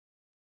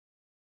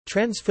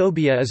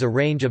Transphobia is a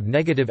range of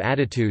negative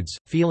attitudes,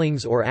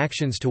 feelings or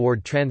actions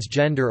toward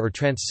transgender or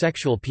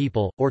transsexual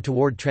people, or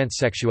toward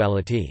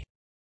transsexuality.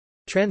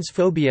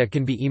 Transphobia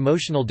can be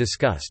emotional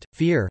disgust,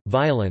 fear,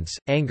 violence,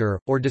 anger,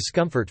 or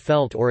discomfort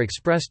felt or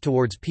expressed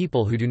towards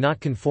people who do not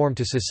conform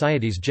to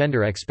society's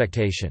gender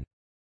expectation.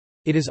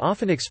 It is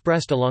often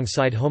expressed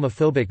alongside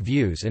homophobic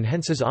views and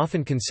hence is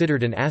often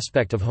considered an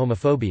aspect of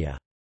homophobia.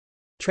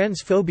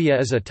 Transphobia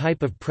is a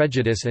type of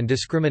prejudice and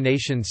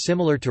discrimination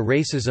similar to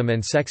racism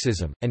and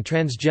sexism, and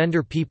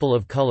transgender people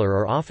of color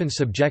are often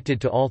subjected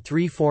to all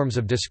three forms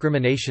of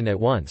discrimination at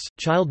once.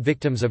 Child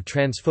victims of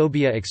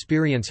transphobia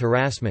experience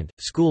harassment,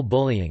 school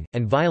bullying,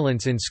 and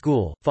violence in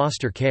school,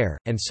 foster care,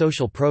 and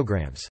social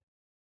programs.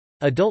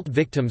 Adult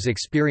victims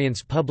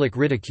experience public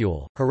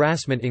ridicule,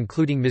 harassment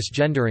including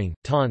misgendering,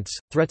 taunts,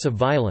 threats of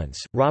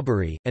violence,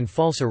 robbery, and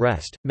false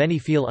arrest. Many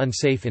feel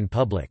unsafe in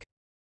public.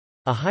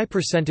 A high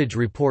percentage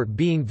report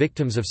being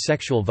victims of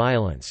sexual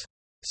violence.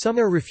 Some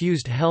are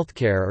refused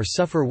healthcare or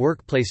suffer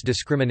workplace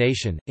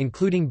discrimination,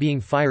 including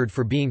being fired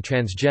for being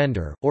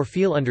transgender, or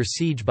feel under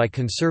siege by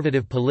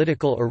conservative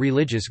political or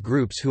religious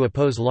groups who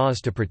oppose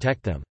laws to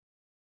protect them.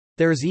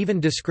 There is even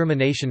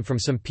discrimination from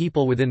some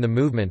people within the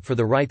movement for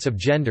the rights of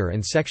gender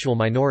and sexual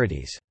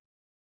minorities.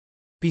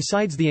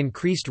 Besides the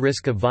increased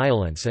risk of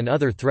violence and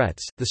other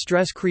threats, the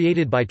stress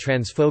created by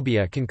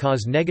transphobia can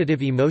cause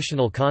negative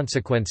emotional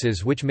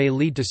consequences which may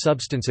lead to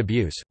substance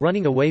abuse,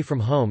 running away from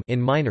home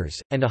in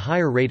minors, and a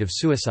higher rate of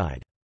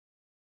suicide.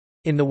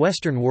 In the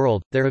Western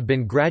world, there have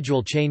been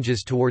gradual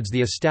changes towards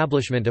the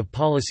establishment of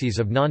policies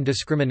of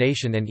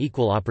non-discrimination and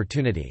equal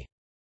opportunity.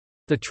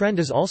 The trend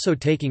is also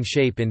taking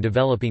shape in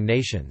developing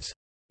nations.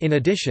 In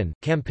addition,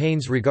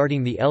 campaigns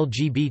regarding the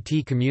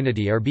LGBT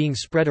community are being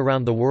spread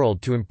around the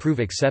world to improve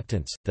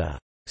acceptance. The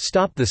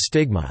Stop the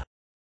Stigma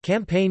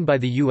campaign by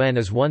the UN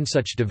is one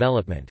such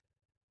development.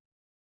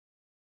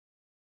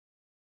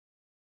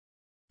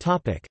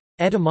 Topic: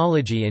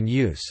 Etymology and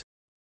use.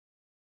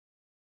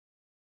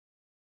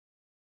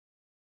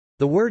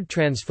 The word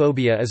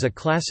transphobia is a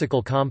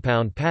classical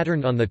compound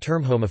patterned on the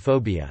term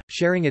homophobia,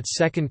 sharing its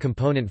second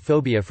component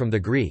phobia from the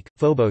Greek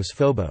phobos,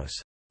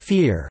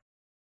 fear.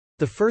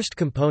 The first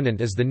component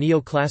is the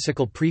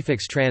neoclassical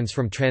prefix trans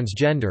from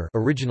transgender,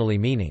 originally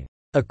meaning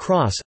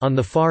across, on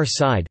the far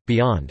side,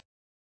 beyond.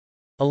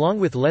 Along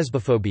with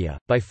lesbophobia,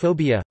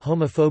 biphobia,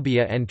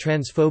 homophobia and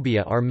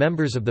transphobia are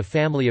members of the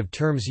family of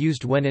terms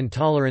used when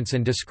intolerance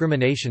and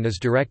discrimination is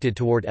directed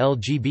toward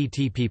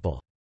LGBT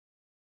people.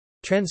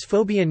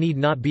 Transphobia need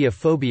not be a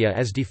phobia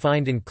as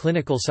defined in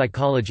clinical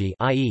psychology,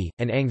 i.e.,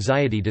 an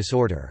anxiety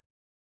disorder.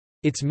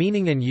 Its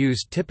meaning and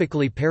use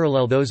typically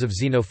parallel those of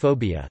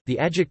xenophobia. The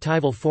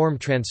adjectival form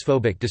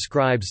transphobic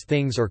describes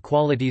things or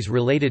qualities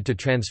related to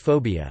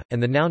transphobia,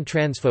 and the noun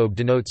transphobe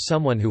denotes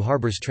someone who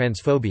harbors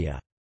transphobia.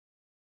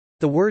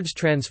 The words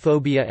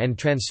transphobia and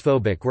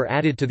transphobic were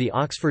added to the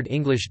Oxford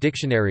English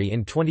Dictionary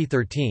in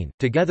 2013,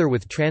 together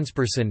with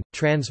transperson,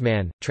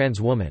 transman,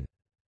 transwoman.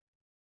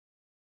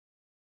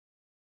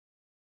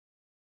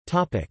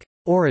 Topic: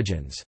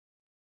 Origins.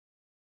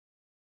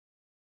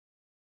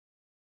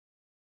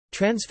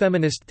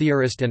 Transfeminist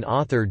theorist and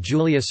author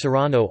Julia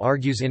Serrano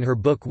argues in her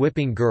book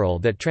Whipping Girl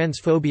that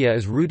transphobia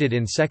is rooted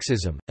in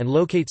sexism, and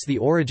locates the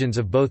origins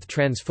of both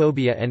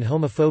transphobia and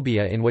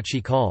homophobia in what she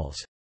calls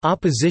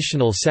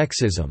oppositional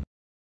sexism,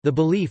 the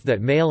belief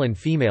that male and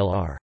female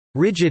are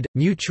rigid,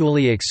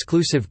 mutually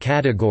exclusive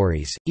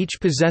categories, each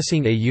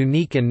possessing a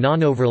unique and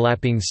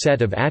non-overlapping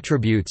set of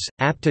attributes,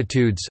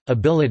 aptitudes,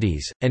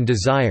 abilities, and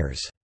desires.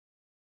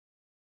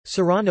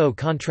 Serrano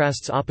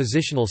contrasts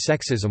oppositional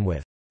sexism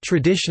with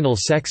traditional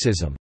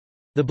sexism,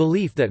 the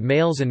belief that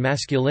males and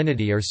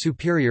masculinity are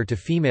superior to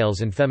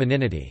females and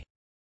femininity.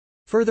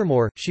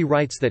 Furthermore, she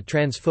writes that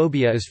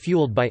transphobia is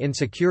fueled by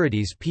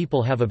insecurities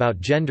people have about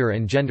gender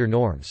and gender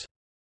norms.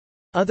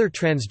 Other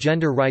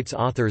transgender rights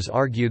authors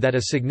argue that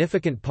a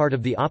significant part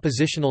of the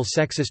oppositional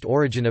sexist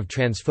origin of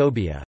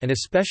transphobia, and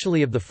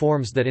especially of the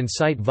forms that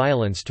incite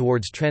violence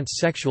towards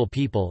transsexual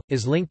people,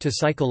 is linked to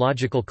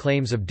psychological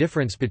claims of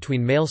difference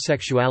between male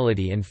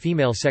sexuality and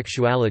female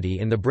sexuality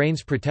in the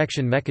brain's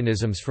protection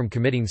mechanisms from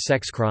committing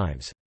sex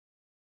crimes.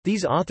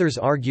 These authors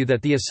argue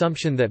that the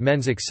assumption that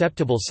men's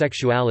acceptable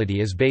sexuality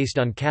is based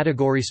on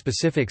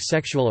category-specific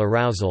sexual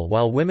arousal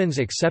while women's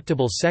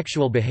acceptable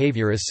sexual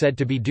behavior is said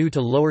to be due to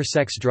lower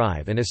sex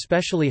drive and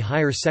especially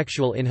higher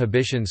sexual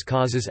inhibitions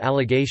causes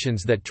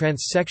allegations that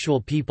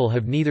transsexual people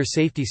have neither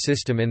safety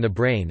system in the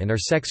brain and are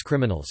sex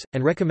criminals,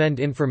 and recommend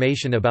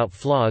information about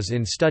flaws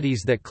in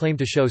studies that claim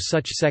to show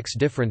such sex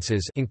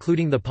differences,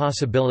 including the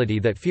possibility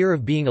that fear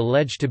of being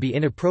alleged to be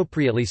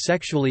inappropriately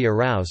sexually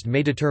aroused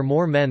may deter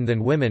more men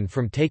than women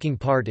from taking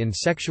part in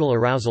sexual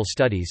arousal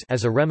studies.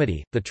 As a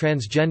remedy, the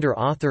transgender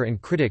author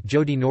and critic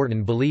Jody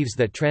Norton believes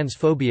that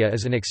transphobia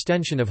is an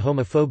extension of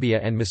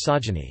homophobia and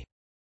misogyny.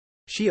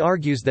 She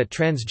argues that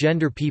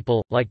transgender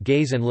people, like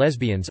gays and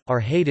lesbians, are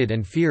hated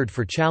and feared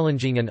for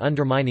challenging and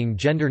undermining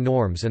gender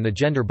norms and the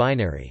gender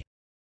binary.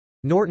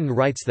 Norton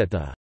writes that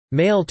the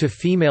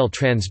male-to-female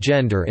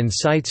transgender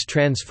incites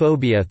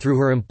transphobia through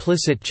her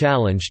implicit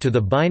challenge to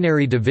the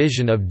binary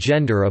division of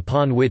gender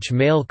upon which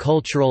male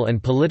cultural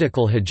and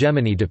political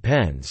hegemony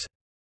depends."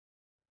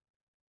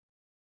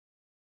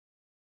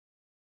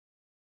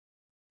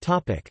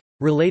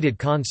 Related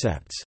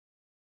concepts.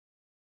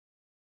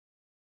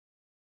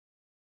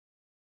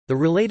 The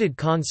related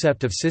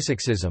concept of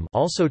cissexism,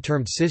 also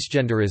termed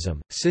cisgenderism,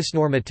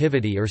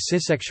 cisnormativity or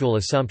cissexual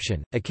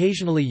assumption,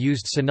 occasionally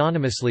used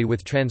synonymously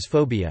with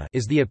transphobia,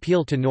 is the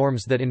appeal to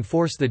norms that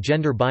enforce the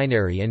gender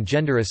binary and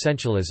gender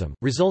essentialism,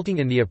 resulting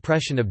in the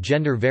oppression of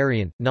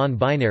gender-variant,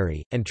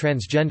 non-binary, and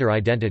transgender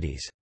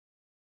identities.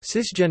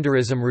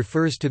 Cisgenderism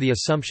refers to the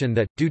assumption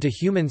that, due to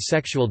human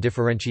sexual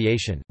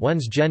differentiation,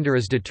 one's gender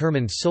is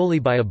determined solely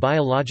by a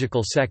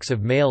biological sex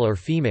of male or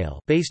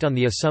female, based on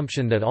the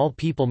assumption that all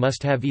people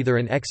must have either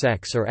an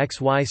XX or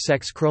XY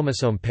sex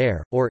chromosome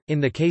pair, or, in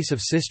the case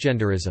of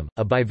cisgenderism,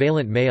 a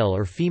bivalent male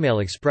or female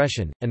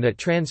expression, and that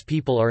trans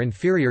people are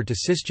inferior to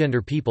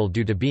cisgender people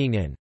due to being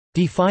in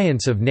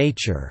defiance of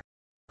nature.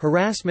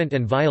 Harassment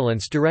and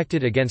violence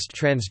directed against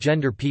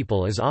transgender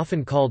people is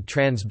often called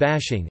trans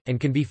bashing, and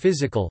can be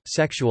physical,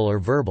 sexual or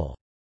verbal.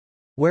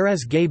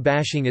 Whereas gay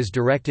bashing is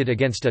directed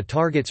against a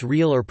target's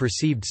real or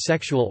perceived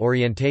sexual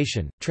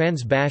orientation,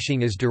 trans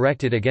bashing is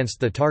directed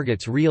against the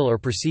target's real or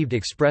perceived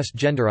expressed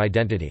gender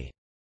identity.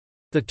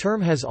 The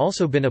term has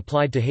also been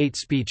applied to hate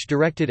speech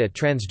directed at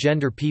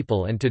transgender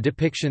people and to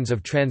depictions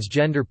of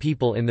transgender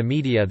people in the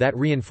media that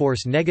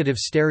reinforce negative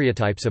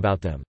stereotypes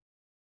about them.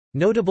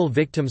 Notable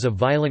victims of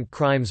violent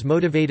crimes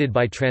motivated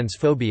by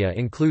transphobia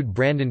include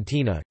Brandon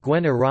Teena,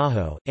 Gwen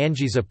Araujo,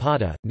 Angie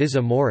Zapata,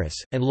 Niza Morris,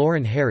 and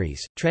Lauren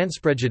Harries.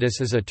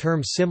 Transprejudice is a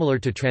term similar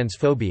to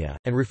transphobia,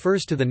 and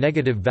refers to the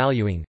negative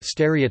valuing,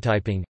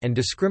 stereotyping, and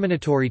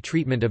discriminatory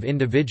treatment of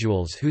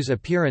individuals whose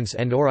appearance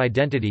and/or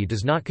identity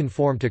does not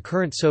conform to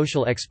current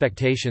social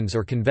expectations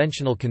or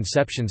conventional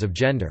conceptions of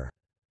gender.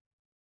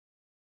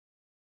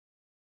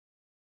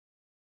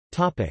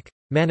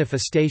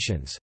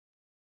 Manifestations.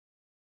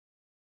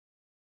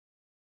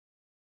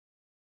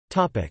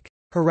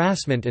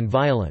 Harassment and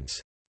violence.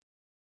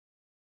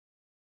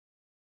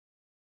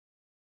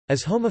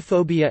 As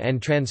homophobia and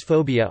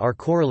transphobia are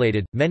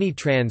correlated, many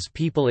trans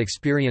people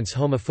experience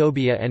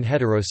homophobia and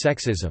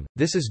heterosexism.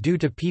 This is due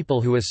to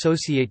people who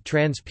associate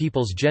trans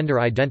people's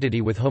gender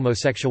identity with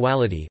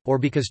homosexuality, or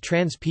because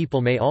trans people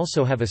may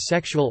also have a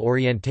sexual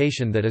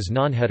orientation that is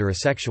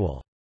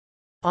non-heterosexual.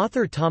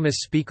 Author Thomas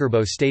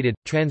Speakerbo stated,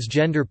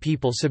 transgender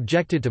people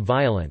subjected to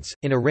violence,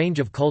 in a range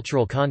of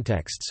cultural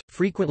contexts,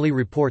 frequently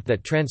report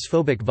that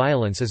transphobic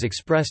violence is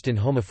expressed in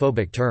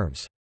homophobic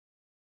terms.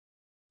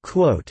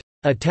 Quote,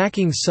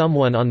 "Attacking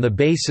someone on the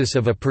basis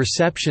of a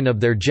perception of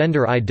their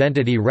gender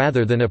identity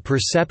rather than a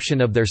perception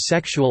of their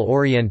sexual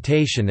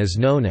orientation is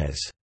known as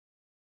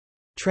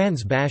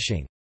trans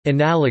bashing,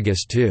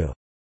 analogous to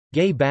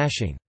gay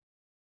bashing."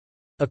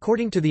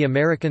 According to the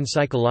American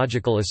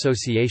Psychological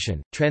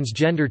Association,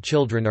 transgender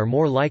children are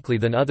more likely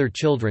than other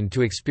children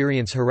to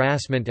experience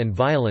harassment and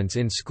violence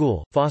in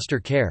school, foster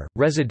care,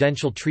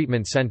 residential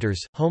treatment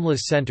centers,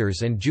 homeless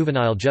centers and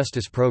juvenile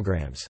justice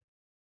programs.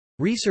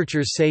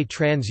 Researchers say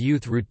trans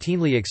youth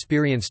routinely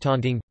experience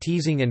taunting,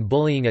 teasing and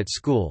bullying at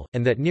school,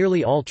 and that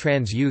nearly all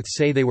trans youth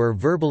say they were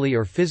verbally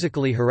or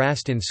physically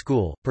harassed in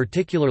school,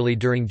 particularly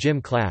during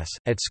gym class,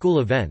 at school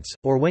events,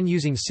 or when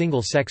using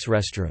single-sex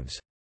restrooms.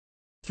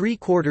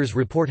 3/4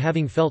 report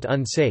having felt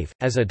unsafe.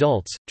 As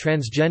adults,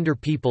 transgender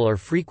people are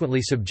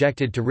frequently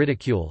subjected to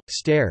ridicule,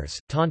 stares,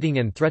 taunting,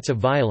 and threats of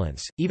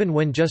violence, even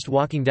when just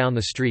walking down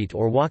the street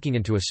or walking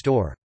into a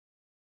store.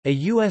 A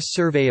U.S.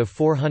 survey of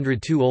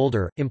 402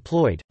 older,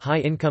 employed,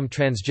 high-income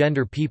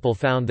transgender people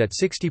found that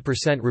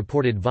 60%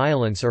 reported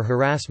violence or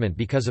harassment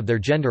because of their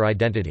gender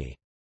identity.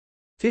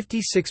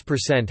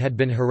 56% had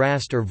been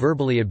harassed or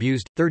verbally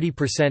abused,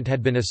 30%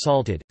 had been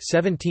assaulted,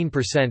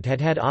 17% had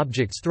had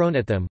objects thrown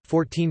at them,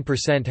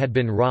 14% had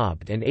been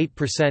robbed, and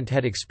 8%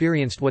 had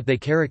experienced what they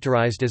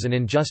characterized as an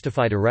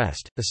unjustified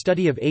arrest. A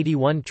study of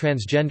 81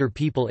 transgender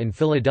people in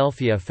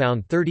Philadelphia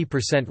found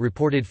 30%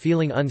 reported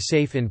feeling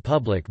unsafe in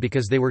public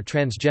because they were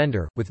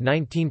transgender, with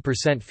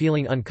 19%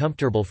 feeling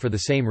uncomfortable for the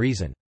same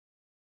reason.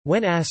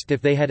 When asked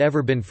if they had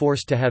ever been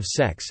forced to have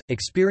sex,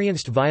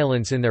 experienced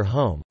violence in their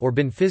home, or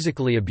been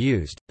physically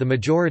abused, the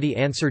majority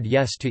answered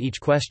yes to each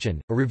question.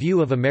 A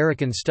review of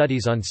American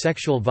studies on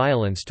sexual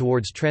violence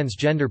towards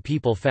transgender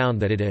people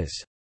found that it is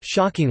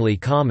shockingly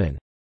common.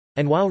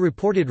 And while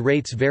reported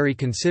rates vary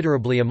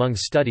considerably among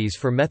studies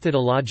for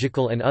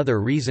methodological and other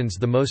reasons,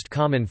 the most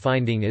common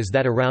finding is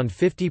that around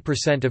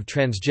 50% of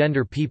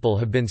transgender people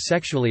have been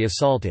sexually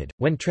assaulted.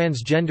 When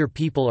transgender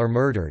people are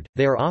murdered,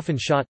 they are often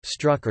shot,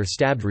 struck, or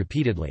stabbed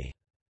repeatedly.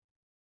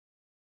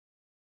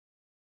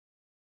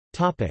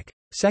 Topic: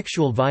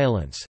 Sexual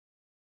violence.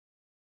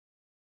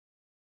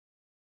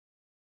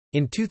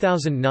 In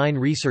 2009,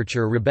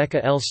 researcher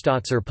Rebecca L.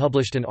 Stotzer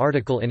published an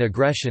article in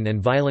Aggression and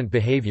Violent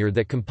Behavior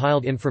that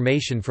compiled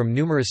information from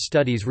numerous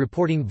studies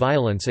reporting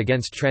violence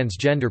against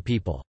transgender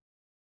people.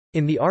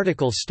 In the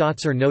article,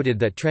 Stotzer noted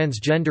that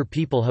transgender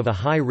people have a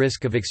high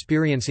risk of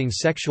experiencing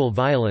sexual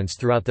violence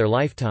throughout their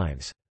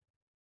lifetimes.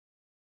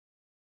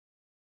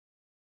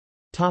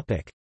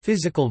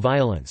 Physical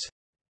violence.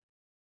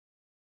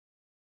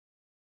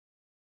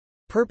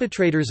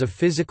 Perpetrators of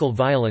physical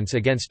violence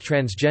against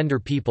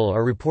transgender people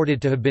are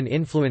reported to have been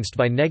influenced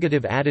by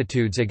negative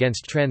attitudes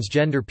against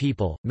transgender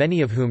people,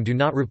 many of whom do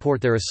not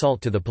report their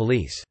assault to the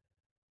police.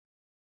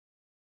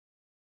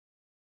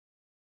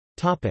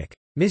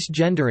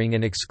 Misgendering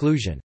and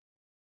exclusion.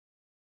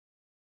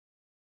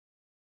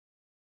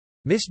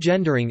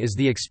 Misgendering is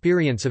the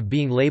experience of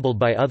being labeled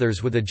by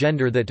others with a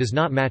gender that does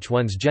not match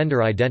one's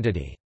gender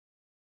identity.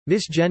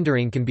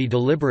 Misgendering can be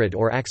deliberate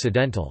or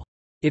accidental.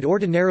 It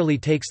ordinarily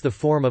takes the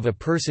form of a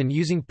person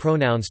using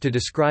pronouns to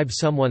describe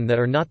someone that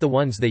are not the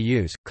ones they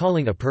use,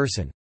 calling a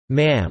person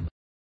 "ma'am"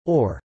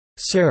 or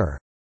 "sir",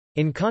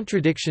 in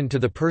contradiction to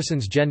the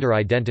person's gender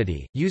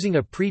identity, using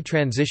a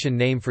pre-transition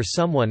name for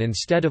someone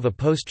instead of a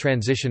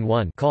post-transition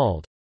one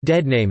called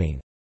deadnaming,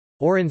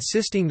 or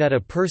insisting that a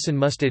person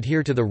must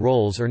adhere to the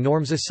roles or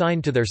norms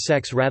assigned to their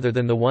sex rather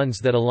than the ones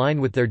that align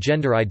with their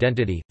gender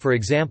identity, for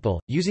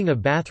example, using a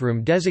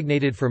bathroom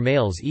designated for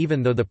males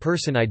even though the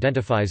person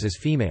identifies as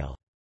female.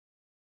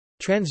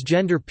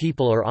 Transgender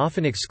people are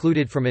often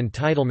excluded from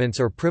entitlements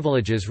or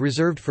privileges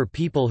reserved for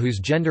people whose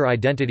gender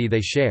identity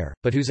they share,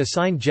 but whose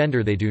assigned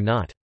gender they do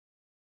not.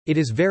 It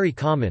is very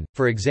common,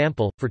 for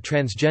example, for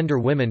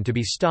transgender women to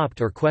be stopped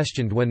or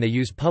questioned when they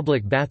use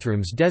public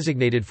bathrooms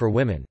designated for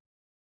women.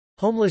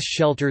 Homeless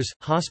shelters,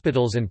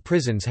 hospitals and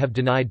prisons have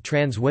denied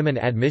trans women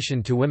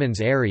admission to women's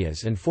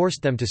areas and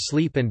forced them to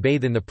sleep and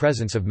bathe in the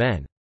presence of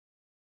men.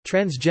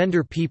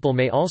 Transgender people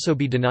may also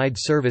be denied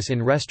service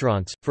in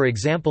restaurants, for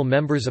example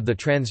members of the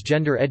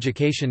Transgender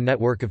Education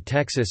Network of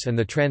Texas and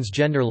the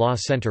Transgender Law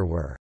Center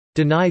were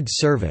denied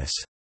service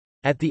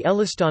at the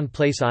Elliston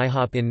Place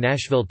IHOP in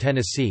Nashville,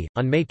 Tennessee,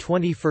 on May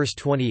 21,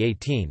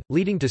 2018,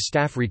 leading to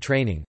staff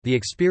retraining. The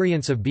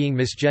experience of being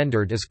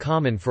misgendered is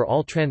common for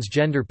all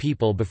transgender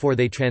people before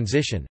they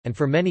transition, and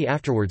for many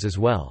afterwards as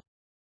well.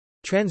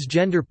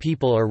 Transgender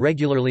people are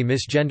regularly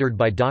misgendered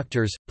by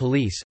doctors,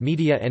 police,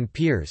 media and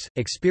peers,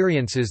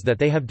 experiences that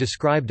they have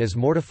described as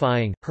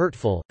mortifying,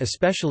 hurtful,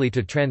 especially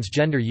to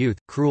transgender youth,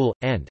 cruel,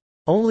 and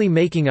only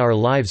making our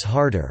lives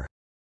harder.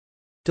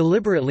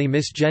 Deliberately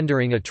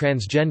misgendering a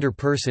transgender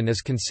person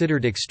is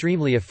considered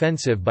extremely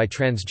offensive by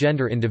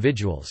transgender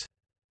individuals.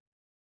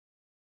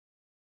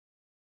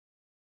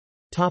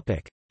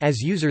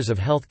 As users of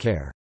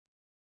healthcare.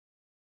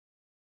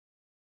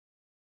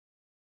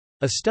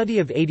 A study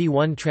of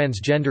 81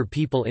 transgender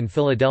people in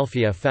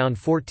Philadelphia found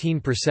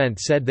 14%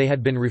 said they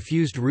had been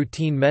refused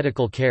routine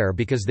medical care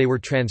because they were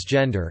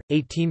transgender,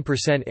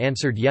 18%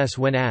 answered yes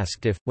when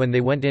asked if, when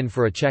they went in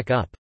for a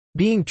check-up,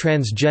 being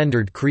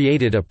transgendered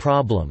created a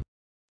problem.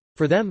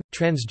 For them,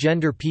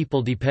 transgender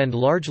people depend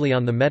largely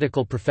on the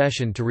medical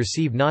profession to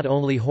receive not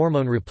only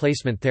hormone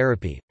replacement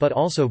therapy, but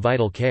also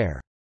vital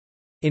care.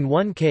 In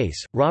one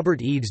case,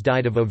 Robert Eads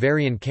died of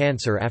ovarian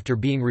cancer after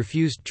being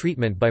refused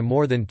treatment by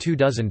more than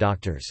 24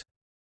 doctors.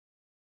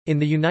 In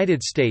the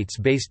United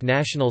States-based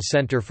National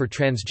Center for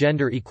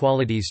Transgender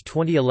Equality's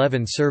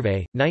 2011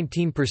 survey,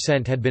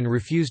 19% had been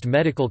refused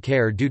medical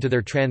care due to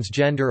their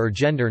transgender or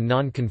gender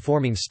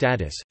non-conforming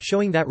status,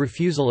 showing that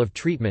refusal of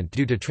treatment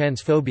due to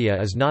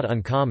transphobia is not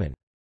uncommon.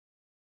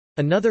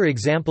 Another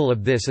example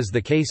of this is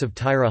the case of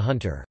Tyra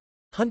Hunter.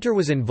 Hunter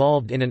was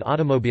involved in an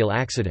automobile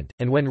accident,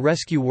 and when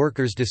rescue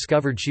workers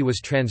discovered she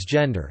was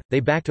transgender, they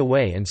backed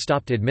away and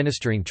stopped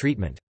administering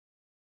treatment.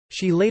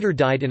 She later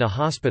died in a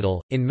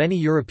hospital. In many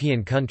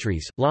European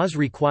countries, laws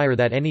require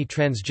that any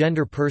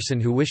transgender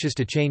person who wishes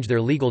to change their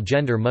legal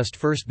gender must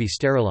first be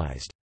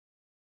sterilized.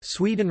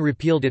 Sweden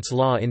repealed its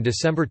law in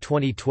December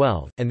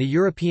 2012, and the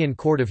European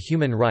Court of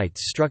Human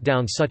Rights struck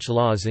down such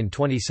laws in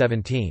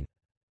 2017.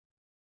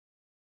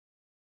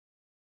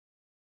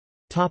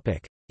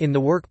 In the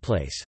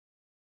workplace.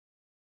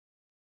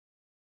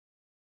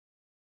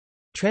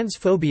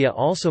 Transphobia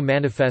also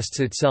manifests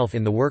itself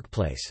in the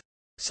workplace.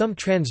 Some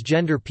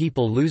transgender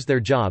people lose their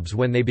jobs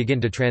when they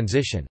begin to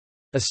transition.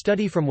 A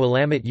study from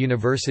Willamette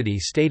University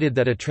stated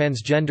that a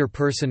transgender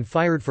person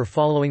fired for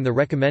following the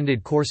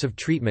recommended course of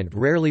treatment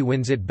rarely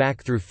wins it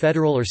back through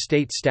federal or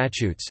state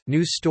statutes.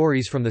 News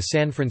stories from the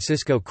San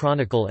Francisco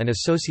Chronicle and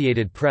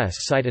Associated Press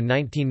cite a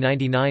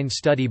 1999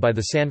 study by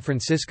the San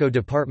Francisco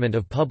Department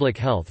of Public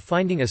Health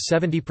finding a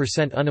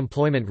 70%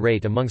 unemployment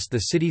rate amongst the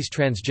city's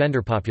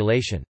transgender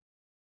population.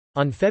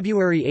 On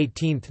February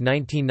 18,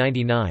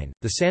 1999,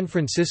 the San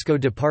Francisco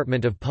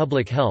Department of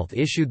Public Health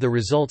issued the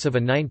results of a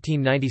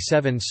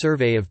 1997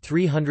 survey of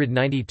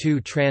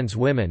 392 trans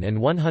women and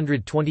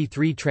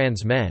 123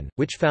 trans men,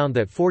 which found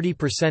that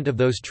 40% of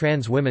those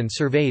trans women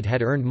surveyed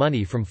had earned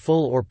money from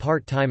full or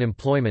part-time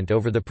employment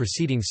over the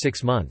preceding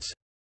 6 months.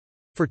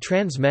 For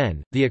trans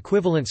men, the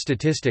equivalent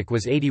statistic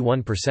was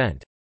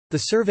 81%. The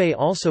survey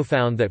also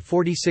found that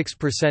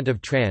 46% of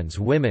trans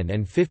women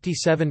and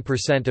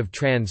 57% of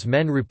trans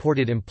men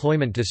reported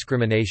employment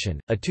discrimination.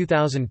 A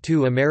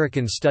 2002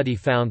 American study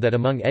found that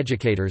among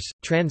educators,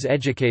 trans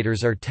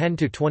educators are 10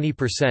 to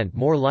 20%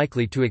 more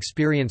likely to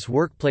experience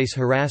workplace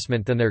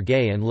harassment than their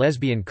gay and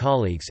lesbian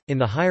colleagues. In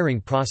the hiring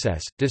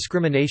process,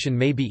 discrimination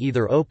may be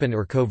either open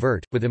or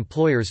covert, with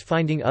employers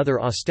finding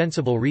other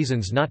ostensible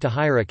reasons not to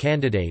hire a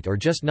candidate or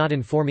just not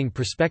informing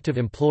prospective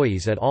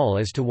employees at all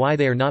as to why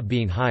they are not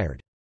being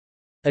hired.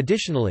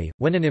 Additionally,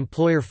 when an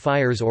employer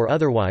fires or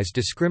otherwise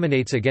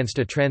discriminates against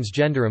a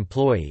transgender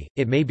employee,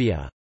 it may be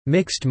a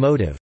mixed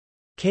motive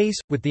case,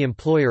 with the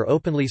employer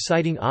openly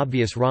citing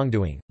obvious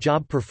wrongdoing,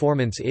 job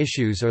performance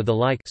issues or the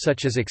like,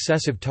 such as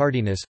excessive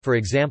tardiness, for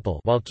example,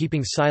 while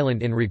keeping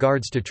silent in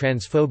regards to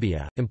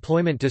transphobia.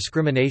 Employment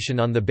discrimination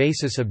on the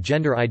basis of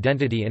gender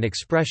identity and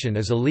expression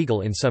is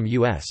illegal in some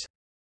U.S.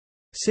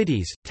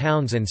 cities,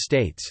 towns and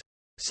states.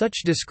 Such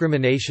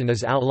discrimination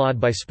is outlawed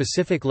by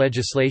specific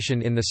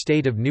legislation in the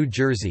state of New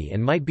Jersey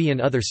and might be in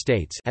other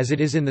states, as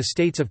it is in the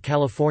states of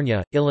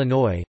California,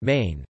 Illinois,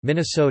 Maine,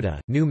 Minnesota,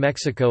 New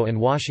Mexico and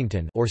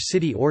Washington, or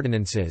city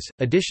ordinances.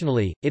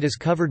 Additionally, it is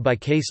covered by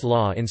case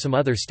law in some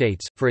other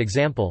states. For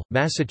example,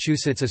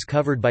 Massachusetts is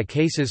covered by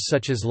cases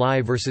such as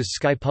Lie v.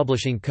 Sky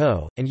Publishing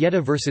Co. and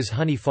Yetta v.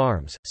 Honey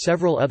Farms.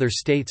 Several other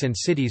states and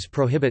cities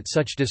prohibit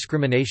such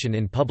discrimination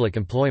in public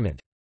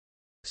employment.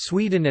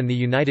 Sweden and the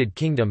United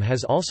Kingdom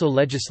has also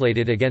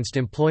legislated against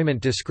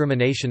employment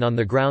discrimination on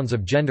the grounds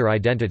of gender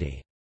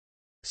identity.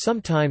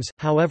 Sometimes,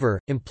 however,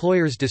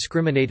 employers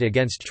discriminate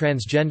against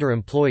transgender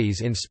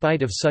employees in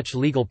spite of such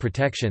legal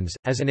protections.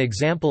 As an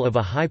example of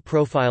a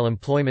high-profile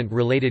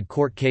employment-related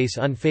court case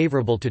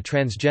unfavorable to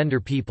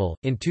transgender people,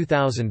 in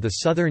 2000 the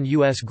southern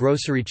U.S.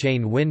 grocery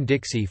chain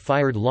Winn-Dixie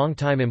fired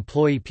longtime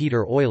employee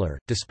Peter Euler,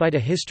 despite a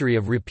history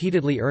of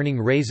repeatedly earning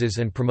raises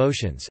and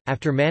promotions,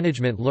 after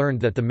management learned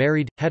that the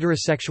married,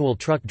 heterosexual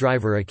truck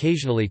driver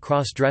occasionally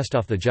cross-dressed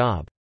off the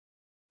job.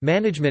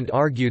 Management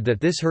argued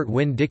that this hurt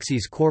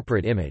Winn-Dixie's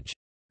corporate image.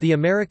 The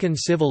American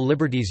Civil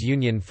Liberties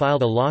Union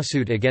filed a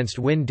lawsuit against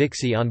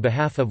Winn-Dixie on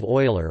behalf of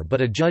Euler,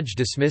 but a judge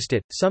dismissed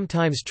it.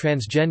 Sometimes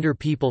transgender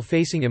people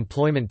facing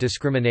employment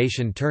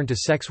discrimination turn to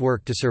sex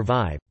work to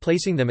survive,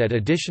 placing them at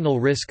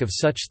additional risk of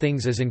such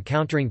things as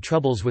encountering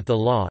troubles with the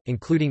law,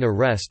 including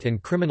arrest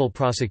and criminal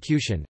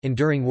prosecution,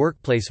 enduring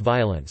workplace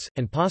violence,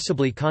 and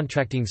possibly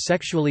contracting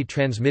sexually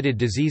transmitted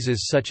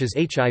diseases such as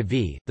HIV.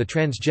 The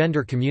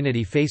transgender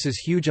community faces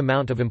huge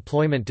amount of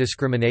employment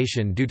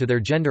discrimination due to their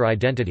gender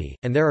identity,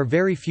 and there are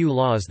very few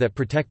laws that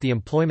protect the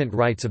employment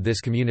rights of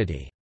this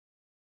community.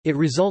 It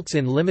results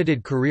in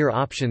limited career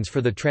options for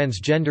the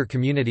transgender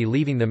community,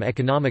 leaving them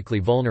economically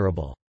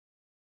vulnerable.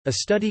 A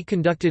study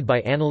conducted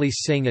by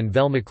Annalise Singh and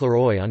Vel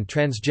McLeroy on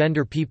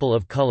transgender people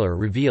of color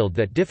revealed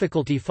that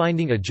difficulty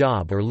finding a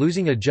job or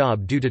losing a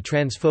job due to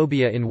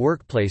transphobia in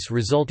workplace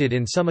resulted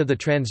in some of the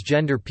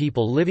transgender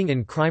people living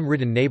in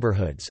crime-ridden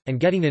neighborhoods, and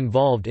getting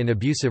involved in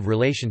abusive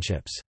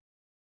relationships.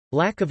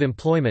 Lack of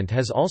employment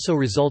has also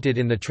resulted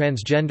in the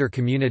transgender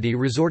community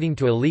resorting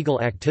to illegal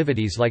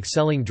activities like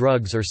selling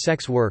drugs or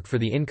sex work for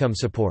the income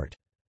support.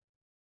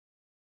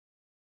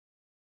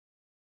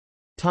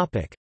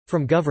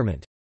 From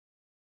government.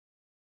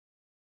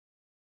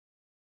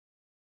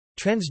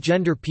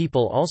 Transgender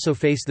people also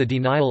face the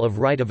denial of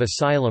right of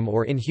asylum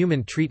or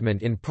inhuman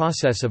treatment in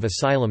process of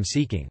asylum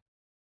seeking.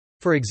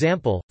 For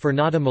example,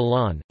 Fernanda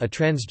Milan, a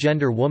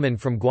transgender woman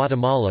from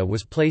Guatemala,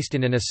 was placed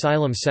in an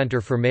asylum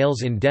center for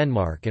males in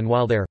Denmark and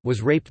while there,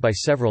 was raped by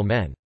several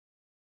men.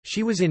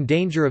 She was in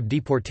danger of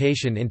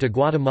deportation into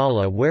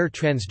Guatemala, where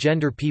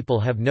transgender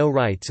people have no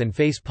rights and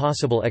face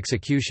possible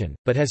execution,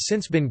 but has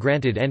since been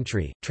granted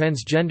entry.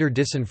 Transgender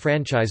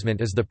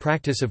disenfranchisement is the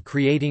practice of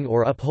creating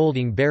or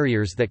upholding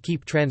barriers that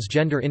keep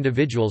transgender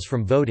individuals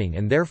from voting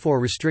and therefore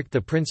restrict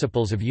the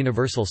principles of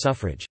universal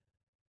suffrage.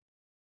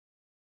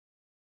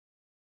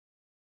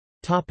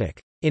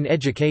 In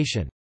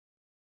education.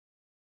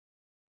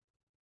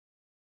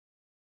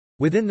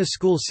 Within the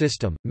school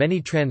system,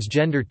 many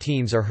transgender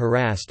teens are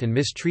harassed and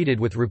mistreated,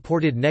 with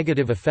reported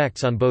negative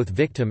effects on both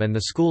victim and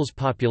the school's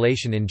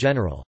population in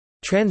general.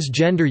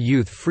 Transgender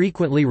youth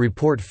frequently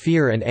report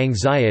fear and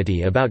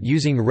anxiety about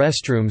using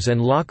restrooms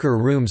and locker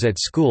rooms at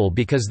school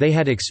because they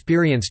had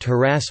experienced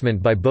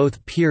harassment by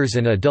both peers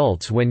and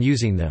adults when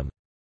using them.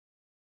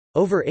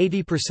 Over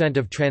 80%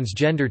 of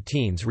transgender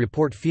teens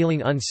report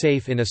feeling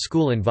unsafe in a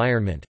school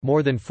environment,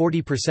 more than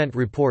 40%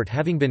 report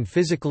having been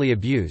physically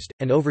abused,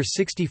 and over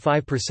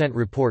 65%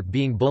 report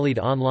being bullied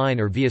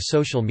online or via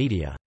social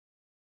media.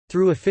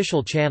 Through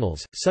official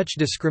channels, such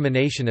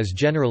discrimination is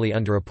generally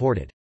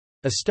underreported.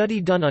 A study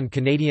done on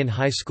Canadian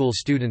high school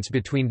students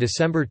between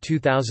December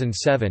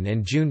 2007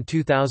 and June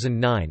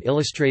 2009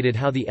 illustrated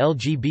how the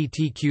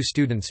LGBTQ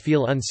students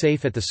feel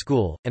unsafe at the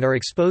school, and are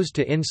exposed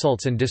to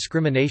insults and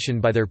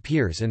discrimination by their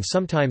peers and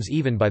sometimes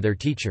even by their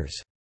teachers.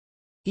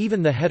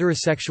 Even the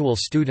heterosexual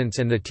students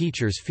and the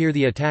teachers fear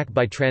the attack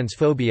by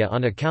transphobia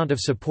on account of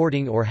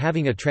supporting or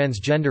having a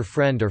transgender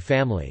friend or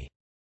family.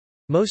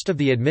 Most of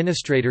the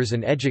administrators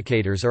and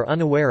educators are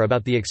unaware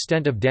about the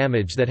extent of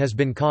damage that has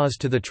been caused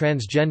to the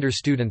transgender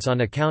students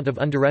on account of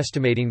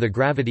underestimating the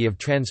gravity of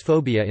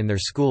transphobia in their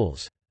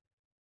schools.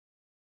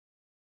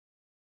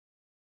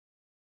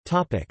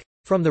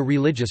 From the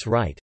religious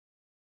right.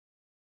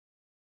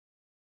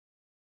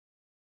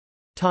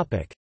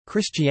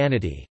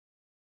 Christianity.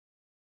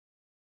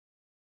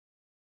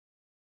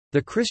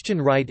 The Christian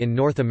right in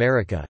North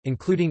America,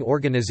 including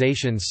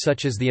organizations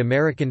such as the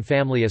American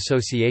Family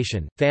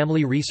Association,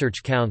 Family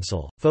Research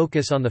Council,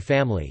 Focus on the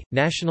Family,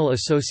 National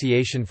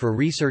Association for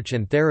Research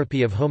and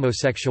Therapy of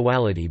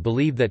Homosexuality,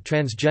 believe that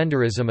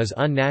transgenderism is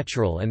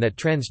unnatural and that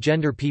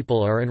transgender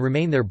people are and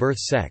remain their birth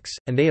sex,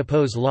 and they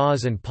oppose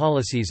laws and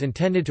policies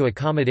intended to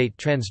accommodate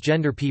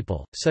transgender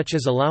people, such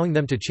as allowing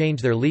them to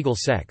change their legal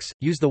sex,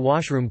 use the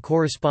washroom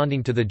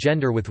corresponding to the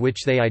gender with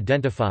which they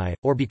identify,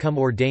 or become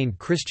ordained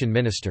Christian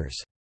ministers.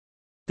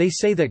 They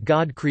say that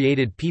God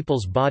created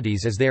people's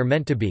bodies as they are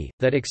meant to be,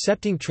 that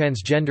accepting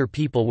transgender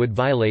people would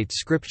violate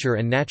scripture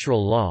and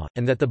natural law,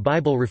 and that the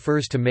Bible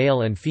refers to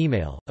male and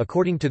female.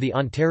 According to the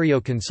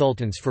Ontario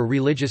Consultants for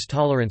Religious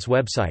Tolerance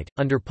website,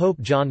 under Pope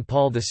John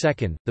Paul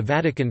II, the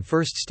Vatican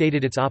first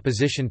stated its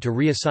opposition to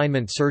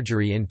reassignment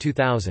surgery in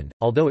 2000.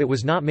 Although it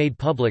was not made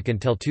public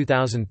until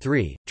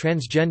 2003,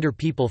 transgender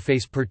people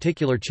face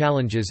particular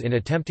challenges in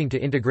attempting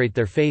to integrate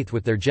their faith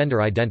with their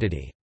gender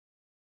identity.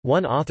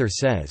 One author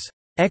says,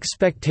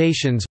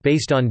 "Expectations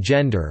based on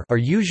gender are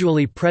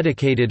usually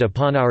predicated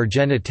upon our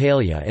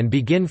genitalia and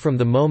begin from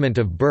the moment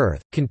of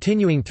birth,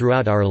 continuing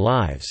throughout our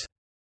lives."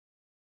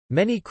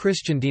 Many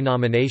Christian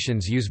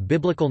denominations use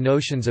biblical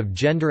notions of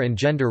gender and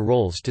gender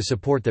roles to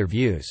support their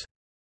views.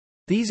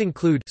 These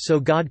include, "So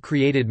God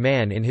created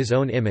man in his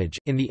own image,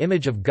 in the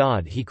image of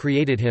God he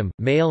created him,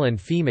 male and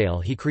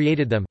female he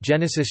created them"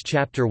 Genesis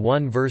chapter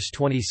 1 verse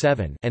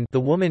 27, and "The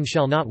woman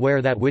shall not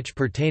wear that which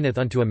pertaineth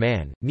unto a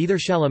man, neither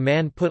shall a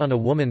man put on a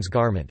woman's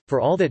garment,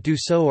 for all that do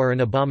so are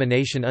an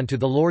abomination unto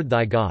the Lord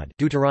thy God"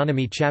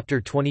 Deuteronomy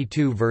chapter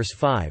 22 verse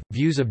 5.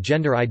 Views of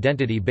gender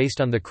identity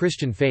based on the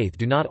Christian faith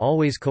do not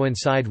always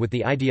coincide with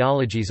the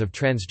ideologies of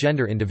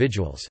transgender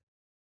individuals.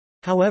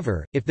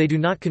 However, if they do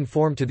not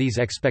conform to these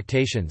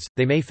expectations,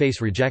 they may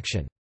face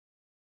rejection.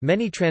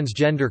 Many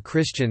transgender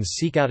Christians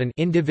seek out an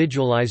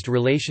individualized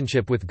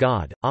relationship with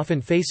God,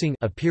 often facing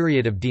a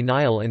period of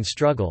denial and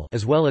struggle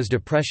as well as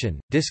depression,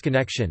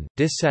 disconnection,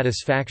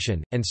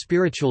 dissatisfaction, and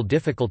spiritual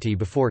difficulty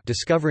before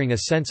discovering a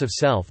sense of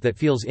self that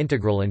feels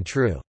integral and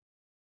true.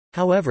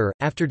 However,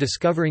 after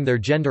discovering their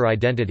gender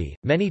identity,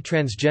 many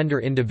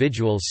transgender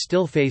individuals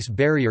still face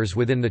barriers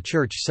within the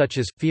church such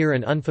as, fear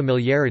and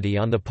unfamiliarity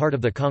on the part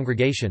of the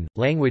congregation,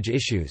 language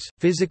issues,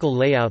 physical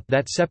layout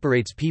that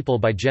separates people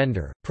by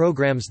gender,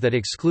 programs that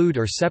exclude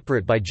or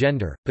separate by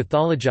gender,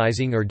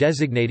 pathologizing or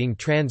designating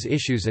trans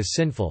issues as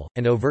sinful,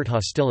 and overt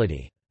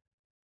hostility.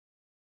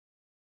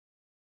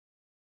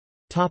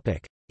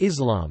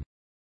 Islam.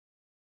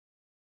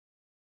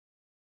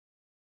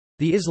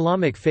 The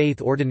Islamic faith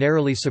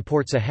ordinarily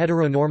supports a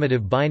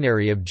heteronormative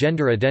binary of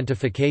gender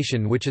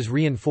identification which is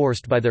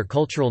reinforced by their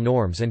cultural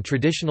norms and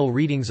traditional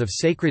readings of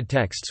sacred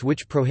texts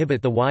which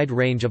prohibit the wide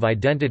range of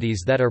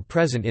identities that are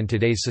present in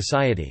today's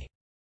society.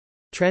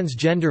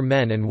 Transgender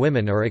men and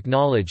women are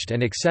acknowledged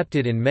and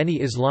accepted in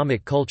many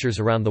Islamic cultures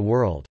around the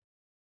world.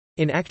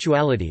 In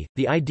actuality,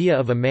 the idea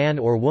of a man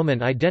or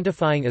woman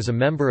identifying as a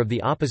member of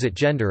the opposite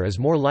gender is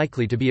more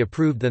likely to be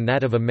approved than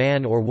that of a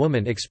man or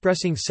woman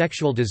expressing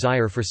sexual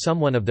desire for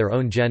someone of their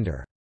own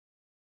gender.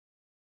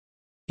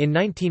 In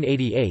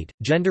 1988,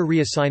 gender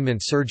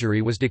reassignment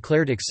surgery was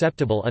declared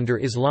acceptable under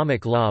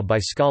Islamic law by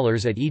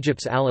scholars at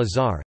Egypt's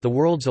Al-Azhar, the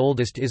world's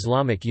oldest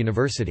Islamic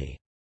university.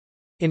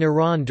 In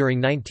Iran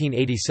during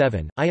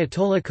 1987,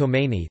 Ayatollah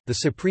Khomeini, the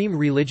supreme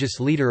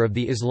religious leader of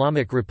the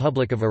Islamic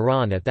Republic of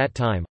Iran at that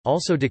time,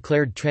 also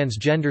declared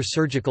transgender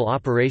surgical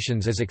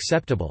operations as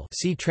acceptable.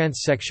 See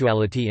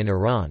transsexuality in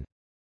Iran.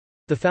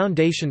 The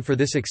foundation for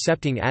this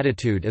accepting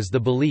attitude is the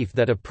belief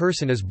that a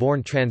person is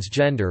born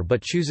transgender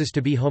but chooses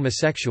to be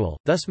homosexual,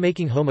 thus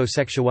making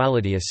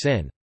homosexuality a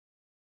sin.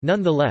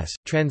 Nonetheless,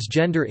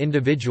 transgender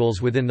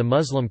individuals within the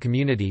Muslim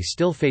community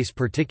still face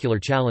particular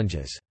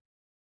challenges.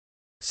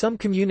 Some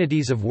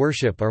communities of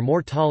worship are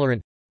more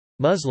tolerant.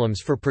 Muslims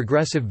for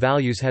Progressive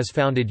Values has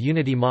founded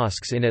Unity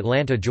Mosques in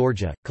Atlanta,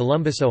 Georgia,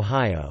 Columbus,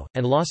 Ohio,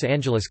 and Los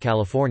Angeles,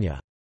 California.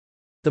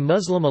 The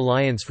Muslim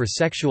Alliance for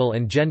Sexual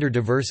and Gender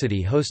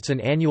Diversity hosts an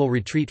annual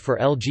retreat for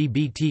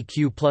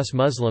LGBTQ+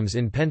 Muslims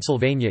in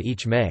Pennsylvania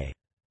each May.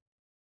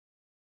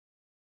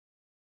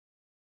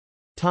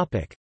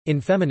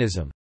 In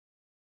feminism.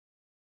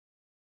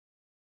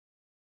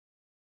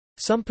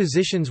 Some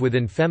positions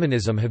within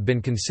feminism have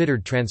been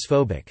considered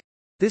transphobic.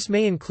 This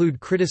may include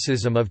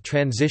criticism of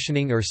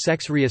transitioning or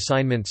sex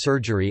reassignment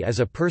surgery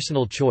as a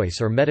personal choice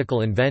or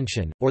medical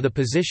invention, or the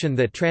position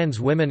that trans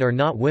women are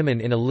not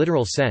women in a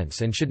literal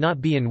sense and should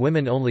not be in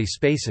women-only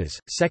spaces.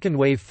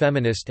 Second-wave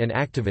feminist and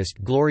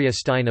activist Gloria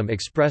Steinem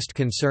expressed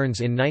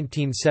concerns in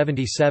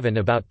 1977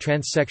 about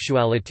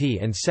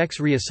transsexuality and sex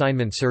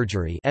reassignment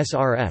surgery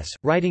 (SRS),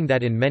 writing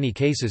that in many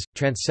cases,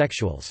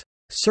 transsexuals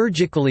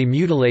surgically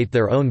mutilate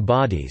their own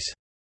bodies.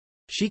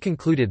 She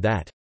concluded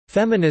that,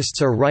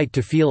 "Feminists are right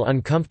to feel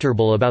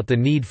uncomfortable about the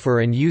need for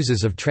and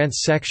uses of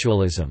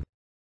transsexualism."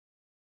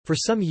 For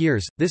some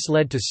years, this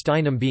led to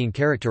Steinem being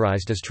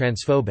characterized as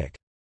transphobic.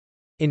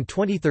 In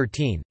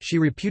 2013, she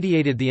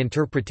repudiated the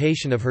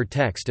interpretation of her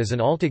text as an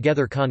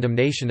altogether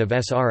condemnation of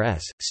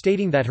SRS,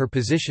 stating that her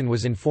position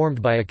was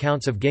informed by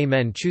accounts of gay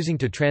men choosing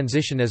to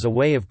transition as a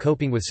way of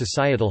coping with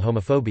societal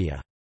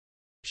homophobia.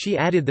 She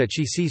added that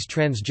she sees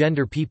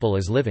transgender people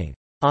as living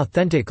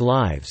authentic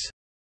lives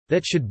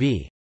that should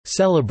be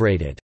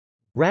celebrated.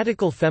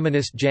 Radical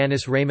feminist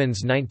Janice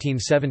Raymond's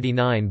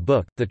 1979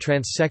 book, The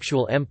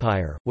Transsexual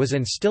Empire, was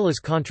and still is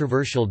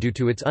controversial due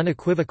to its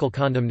unequivocal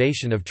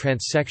condemnation of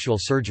transsexual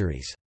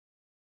surgeries.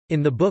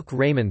 In the book,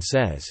 Raymond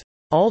says,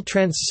 "All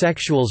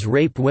transsexuals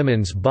rape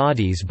women's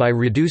bodies by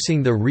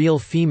reducing the real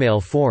female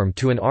form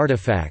to an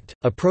artifact,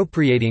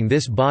 appropriating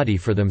this body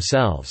for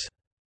themselves.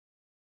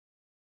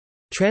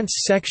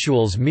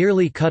 Transsexuals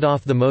merely cut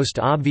off the most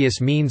obvious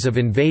means of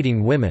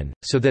invading women,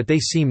 so that they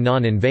seem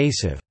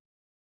non-invasive."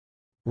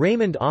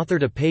 Raymond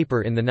authored a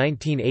paper in the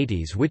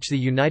 1980s which the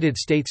United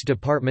States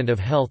Department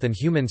of Health and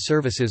Human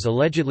Services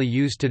allegedly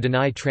used to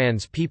deny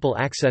trans people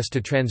access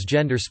to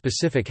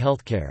transgender-specific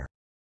healthcare.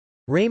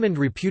 Raymond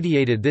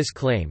repudiated this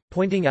claim,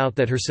 pointing out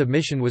that her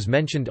submission was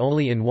mentioned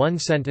only in one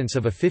sentence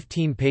of a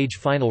 15-page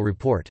final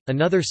report.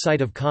 Another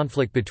site of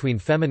conflict between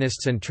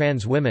feminists and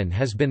trans women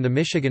has been the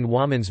Michigan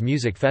Women's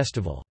Music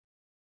Festival.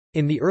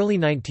 In the early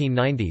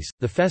 1990s,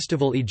 the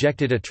festival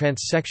ejected a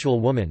transsexual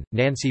woman,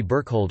 Nancy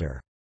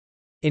Burkholder.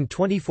 In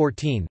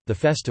 2014, the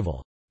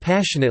festival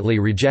passionately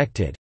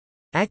rejected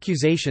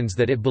accusations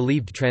that it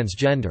believed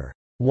transgender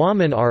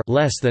women are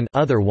less than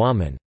other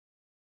women.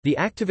 The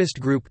activist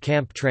group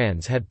Camp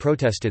Trans had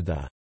protested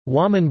the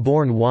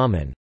woman-born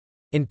woman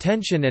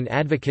intention and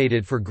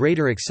advocated for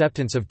greater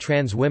acceptance of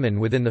trans women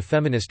within the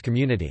feminist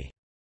community.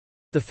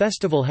 The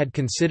festival had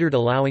considered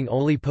allowing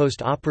only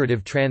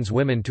post-operative trans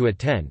women to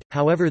attend,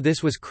 however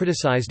this was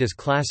criticized as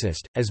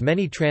classist, as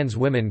many trans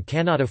women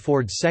cannot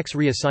afford sex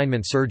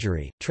reassignment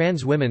surgery.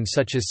 Trans women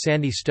such as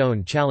Sandy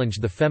Stone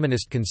challenged the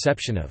feminist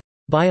conception of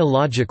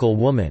biological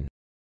woman.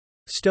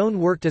 Stone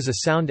worked as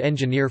a sound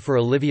engineer for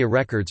Olivia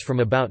Records from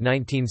about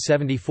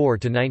 1974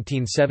 to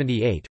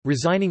 1978,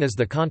 resigning as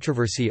the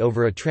controversy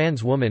over a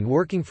trans woman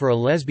working for a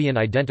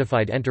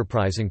lesbian-identified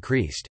enterprise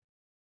increased.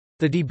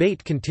 The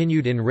debate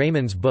continued in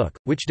Raymond's book,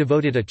 which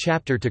devoted a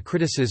chapter to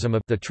criticism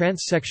of the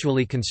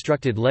transsexually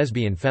constructed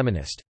lesbian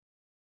feminist.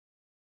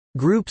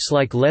 Groups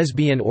like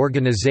Lesbian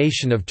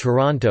Organization of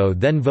Toronto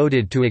then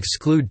voted to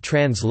exclude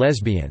trans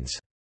lesbians.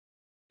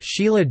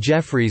 Sheila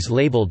Jeffreys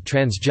labeled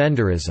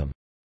transgenderism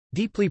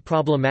deeply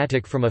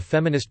problematic from a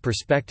feminist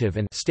perspective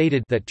and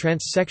stated that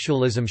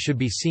transsexualism should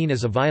be seen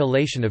as a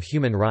violation of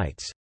human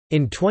rights.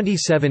 In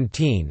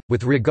 2017,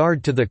 with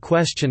regard to the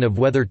question of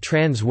whether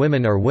trans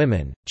women are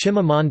women,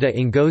 Chimamanda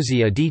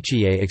Ngozi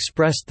Adichie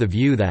expressed the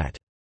view that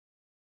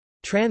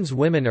trans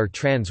women are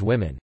trans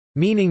women,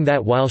 meaning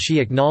that while she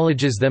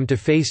acknowledges them to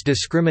face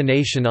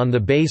discrimination on the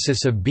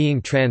basis of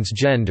being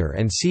transgender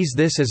and sees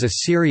this as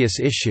a serious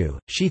issue,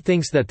 she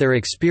thinks that their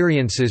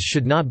experiences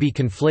should not be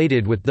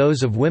conflated with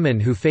those of women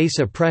who face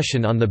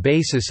oppression on the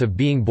basis of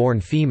being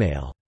born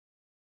female.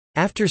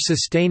 After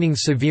sustaining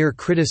severe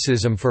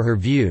criticism for her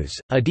views,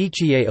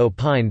 Adichie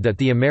opined that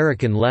the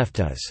American left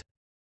is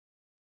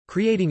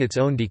creating its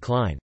own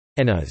decline,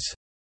 and is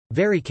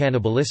very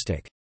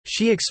cannibalistic.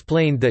 She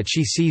explained that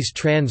she sees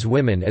trans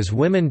women as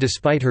women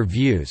despite her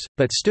views,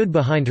 but stood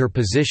behind her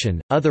position.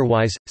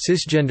 Otherwise,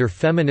 cisgender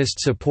feminist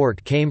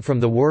support came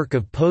from the work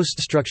of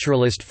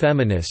poststructuralist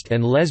feminist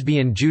and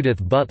lesbian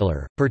Judith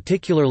Butler,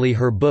 particularly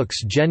her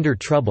books Gender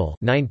Trouble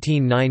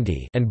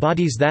 (1990) and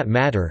Bodies That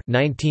Matter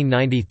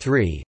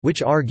 (1993),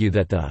 which argue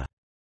that the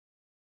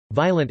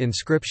violent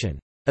inscription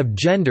of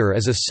gender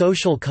as a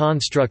social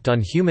construct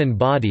on human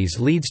bodies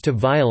leads to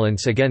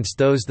violence against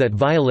those that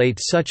violate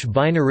such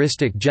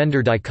binaristic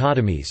gender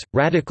dichotomies.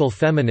 Radical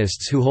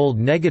feminists who hold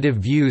negative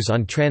views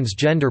on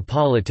transgender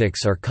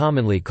politics are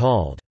commonly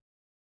called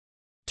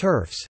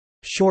TERFs,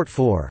 short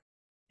for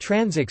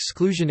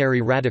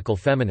trans-exclusionary radical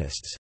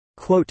feminists.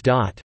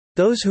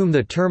 Those whom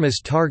the term is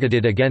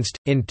targeted against,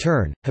 in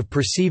turn, have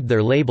perceived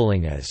their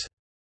labeling as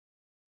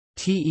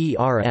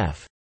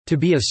TERF to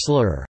be a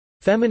slur.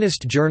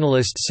 Feminist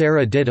journalist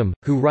Sarah Didham,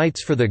 who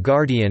writes for The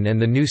Guardian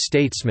and The New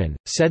Statesman,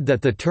 said that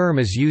the term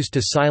is used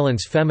to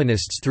silence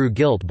feminists through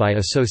guilt by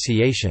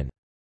association.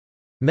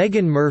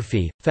 Megan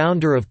Murphy,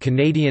 founder of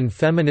Canadian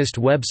feminist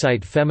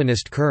website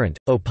Feminist Current,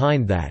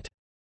 opined that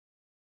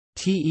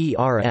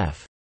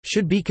TERF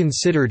should be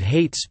considered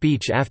hate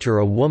speech after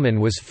a woman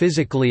was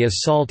physically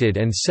assaulted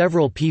and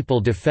several people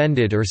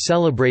defended or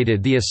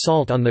celebrated the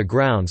assault on the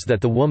grounds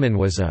that the woman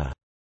was a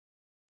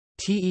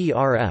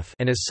TERF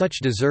and as such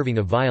deserving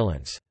of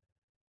violence.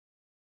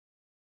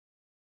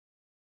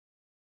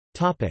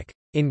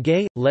 In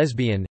gay,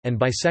 lesbian, and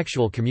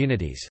bisexual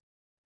communities.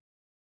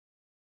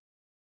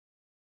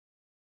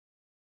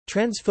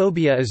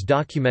 Transphobia is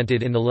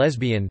documented in the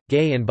lesbian,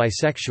 gay and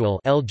bisexual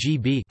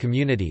 (LGB)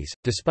 communities,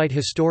 despite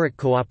historic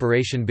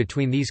cooperation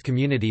between these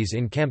communities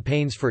in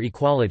campaigns for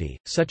equality,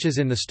 such as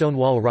in the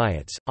Stonewall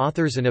riots.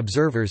 Authors and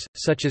observers,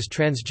 such as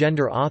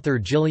transgender author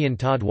Gillian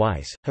Todd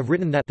Weiss, have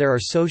written that there are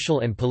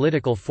social and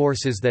political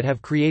forces that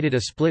have created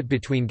a split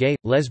between gay,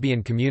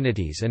 lesbian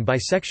communities and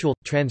bisexual,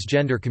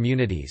 transgender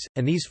communities,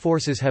 and these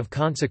forces have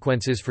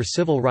consequences for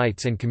civil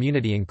rights and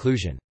community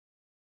inclusion.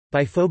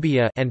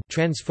 Biphobia and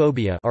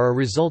transphobia are a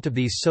result of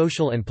these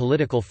social and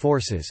political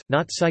forces,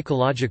 not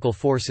psychological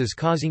forces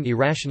causing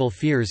irrational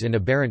fears in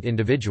aberrant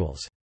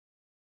individuals.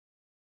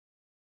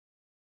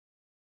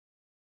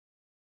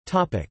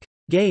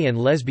 Gay and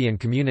lesbian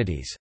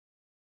communities.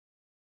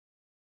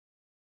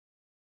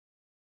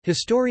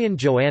 Historian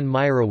Joanne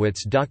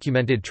Meyerowitz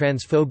documented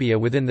transphobia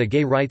within the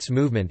gay rights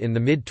movement in the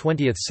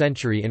mid-20th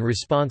century in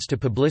response to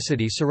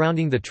publicity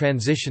surrounding the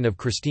transition of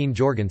Christine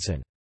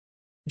Jorgensen.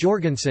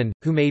 Jorgensen,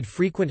 who made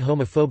frequent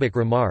homophobic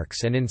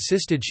remarks and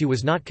insisted she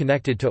was not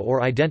connected to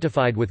or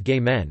identified with gay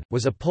men,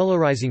 was a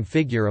polarizing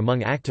figure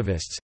among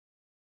activists.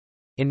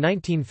 In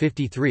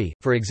 1953,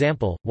 for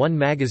example, one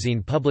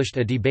magazine published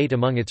a debate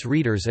among its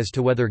readers as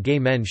to whether gay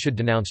men should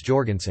denounce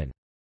Jorgensen.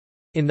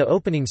 In the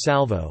opening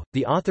salvo,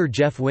 the author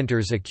Jeff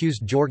Winters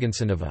accused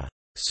Jorgensen of a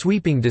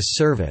sweeping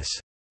disservice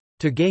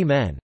to gay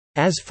men.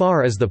 As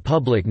far as the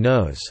public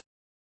knows,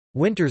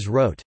 Winters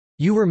wrote,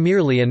 "You were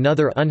merely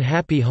another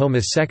unhappy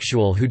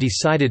homosexual who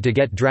decided to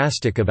get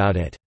drastic about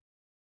it."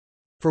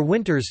 For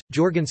Winters,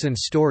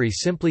 Jorgensen's story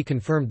simply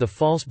confirmed the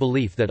false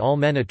belief that all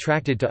men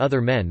attracted to other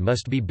men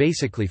must be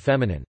basically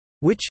feminine,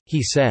 which,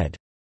 he said,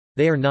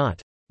 they are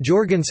not.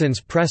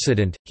 Jorgensen's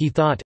precedent, he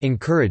thought,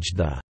 encouraged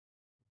the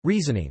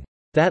reasoning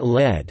that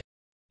led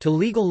to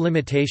legal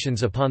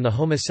limitations upon the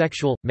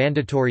homosexual,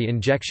 mandatory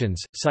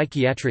injections,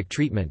 psychiatric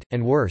treatment,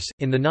 and worse.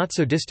 In the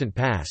not-so-distant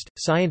past,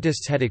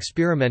 scientists had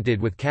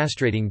experimented with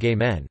castrating gay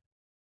men.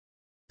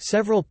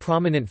 Several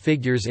prominent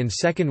figures in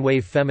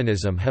second-wave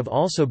feminism have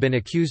also been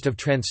accused of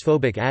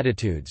transphobic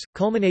attitudes,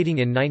 culminating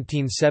in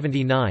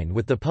 1979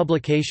 with the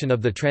publication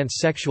of The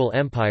Transsexual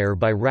Empire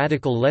by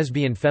radical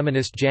lesbian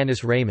feminist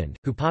Janice Raymond,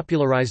 who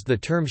popularized the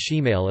term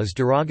shemale as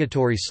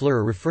derogatory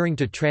slur referring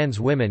to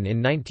trans women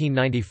in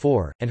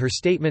 1994, and her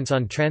statements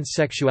on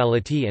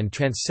transsexuality and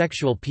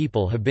transsexual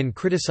people have been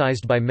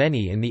criticized by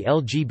many in the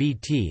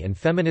LGBT and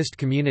feminist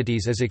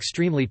communities as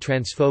extremely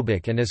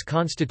transphobic and as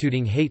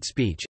constituting hate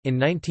speech. In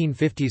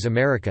 1950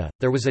 America,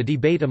 there was a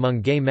debate among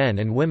gay men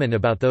and women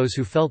about those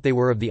who felt they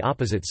were of the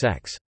opposite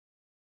sex.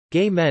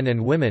 Gay men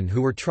and women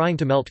who were trying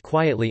to melt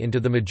quietly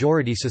into the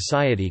majority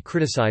society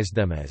criticized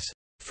them as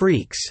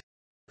freaks,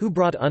 who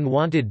brought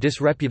unwanted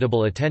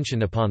disreputable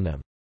attention upon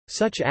them.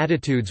 Such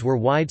attitudes were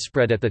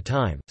widespread at the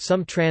time.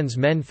 Some trans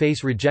men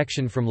face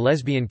rejection from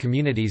lesbian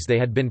communities they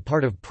had been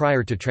part of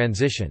prior to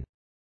transition.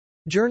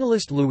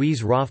 Journalist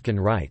Louise Rofkin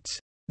writes,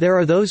 "There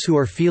are those who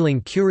are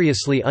feeling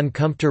curiously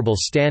uncomfortable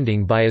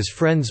standing by as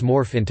friends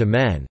morph into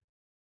men.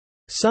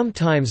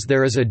 Sometimes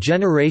there is a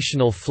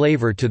generational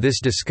flavor to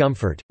this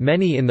discomfort.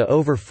 Many in the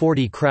over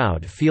 40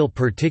 crowd feel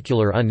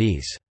particular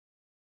unease,"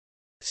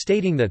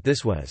 stating that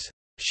this was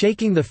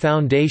shaking the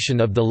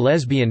foundation of the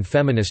lesbian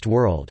feminist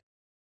world.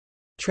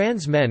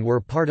 Trans men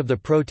were part of the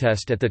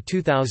protest at the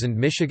 2000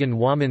 Michigan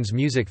Women's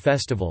Music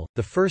Festival,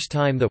 the first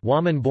time the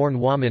 "woman-born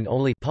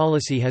woman-only"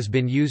 policy has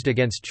been used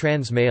against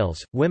trans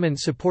males, women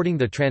supporting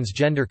the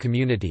transgender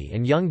community,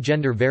 and young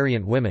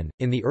gender-variant women.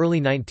 In the early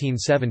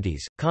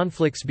 1970s,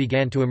 conflicts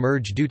began to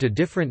emerge due to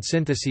different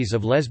syntheses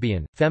of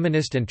lesbian,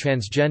 feminist, and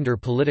transgender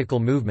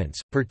political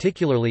movements,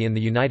 particularly in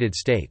the United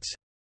States.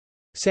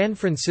 San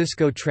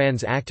Francisco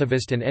trans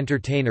activist and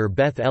entertainer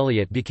Beth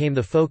Elliott became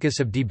the focus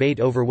of debate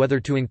over whether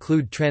to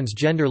include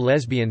transgender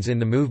lesbians in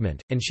the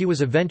movement, and she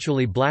was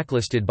eventually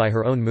blacklisted by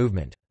her own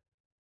movement.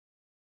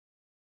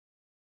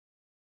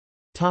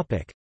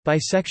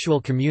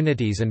 Bisexual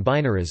communities and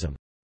binarism.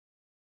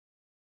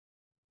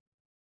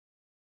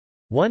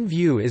 One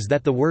view is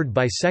that the word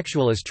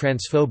bisexual is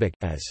transphobic,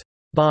 as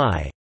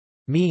bi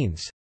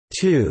means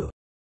two,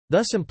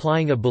 thus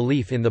implying a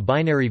belief in the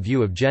binary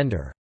view of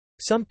gender.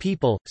 Some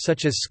people,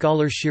 such as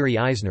scholar Shiri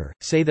Eisner,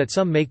 say that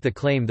some make the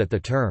claim that the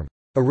term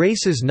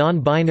erases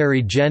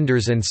non-binary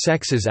genders and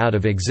sexes out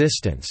of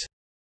existence,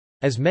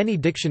 as many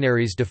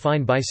dictionaries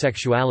define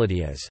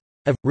bisexuality as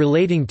of,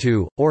 relating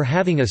to, or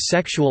having a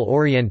sexual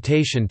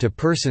orientation to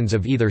persons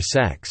of either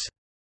sex,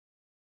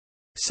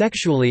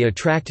 sexually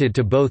attracted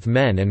to both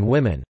men and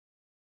women,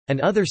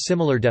 and other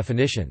similar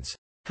definitions.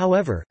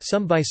 However,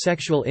 some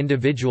bisexual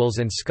individuals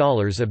and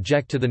scholars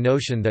object to the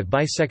notion that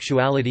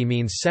bisexuality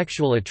means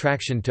sexual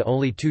attraction to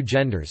only two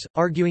genders,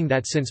 arguing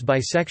that since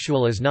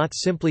bisexual is not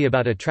simply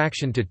about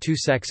attraction to two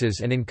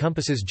sexes and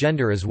encompasses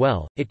gender as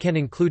well, it can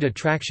include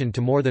attraction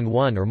to more than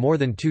one or more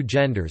than two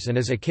genders and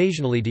is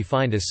occasionally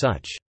defined as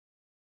such.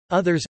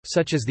 Others,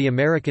 such as the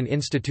American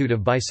Institute of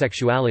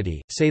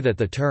Bisexuality, say that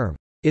the term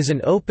is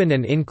an open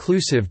and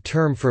inclusive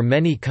term for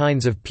many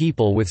kinds of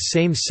people with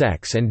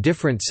same-sex and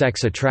different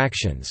sex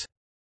attractions,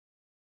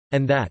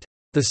 and that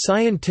The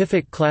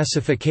scientific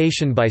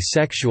classification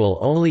bisexual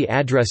only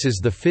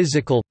addresses the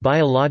physical,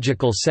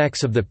 biological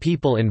sex of the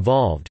people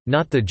involved,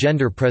 not the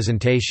gender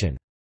presentation.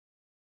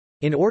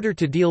 In order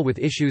to deal with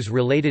issues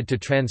related to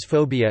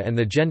transphobia and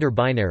the gender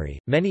binary,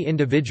 many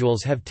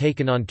individuals have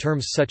taken on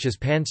terms such as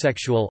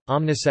pansexual,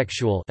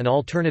 omnisexual, an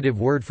alternative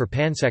word for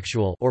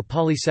pansexual, or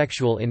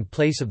polysexual in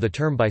place of the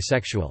term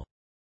bisexual.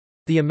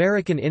 The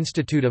American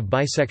Institute of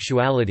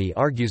Bisexuality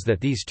argues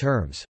that these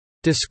terms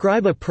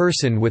describe a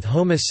person with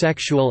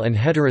homosexual and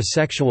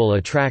heterosexual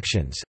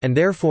attractions, and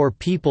therefore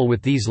people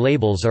with these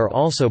labels are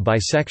also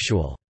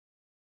bisexual,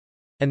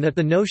 and that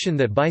the notion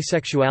that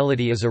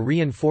bisexuality is a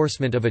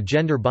reinforcement of a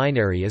gender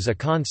binary is a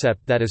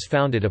concept that is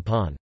founded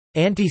upon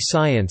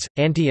anti-science,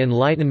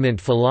 anti-enlightenment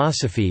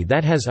philosophy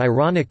that has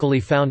ironically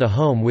found a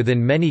home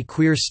within many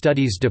queer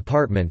studies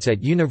departments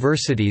at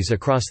universities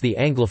across the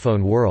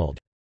Anglophone world.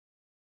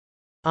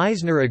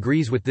 Eisner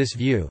agrees with this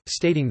view,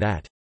 stating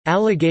that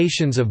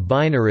allegations of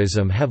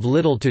binarism have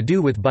little to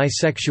do with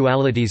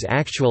bisexuality's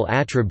actual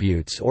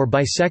attributes or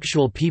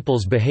bisexual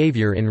people's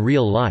behavior in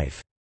real life,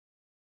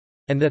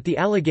 and that the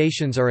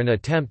allegations are an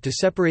attempt to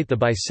separate the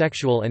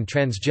bisexual and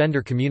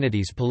transgender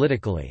communities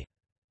politically.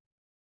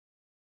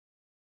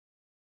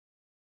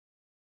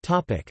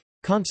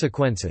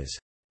 Consequences.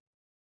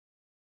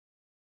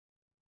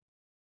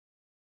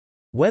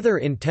 Whether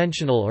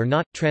intentional or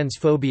not,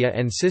 transphobia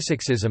and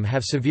cissexism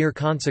have severe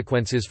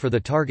consequences for the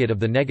target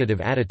of the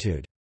negative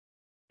attitude.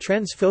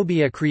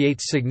 Transphobia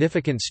creates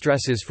significant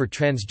stresses for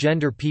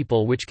transgender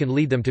people which can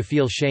lead them to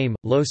feel shame,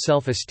 low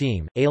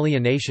self-esteem,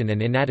 alienation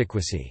and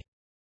inadequacy.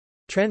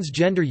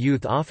 Transgender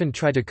youth often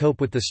try to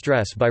cope with the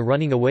stress by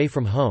running away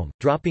from home,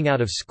 dropping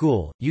out of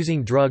school,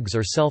 using drugs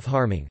or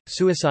self-harming.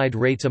 Suicide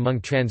rates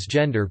among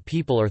transgender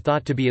people are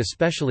thought to be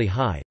especially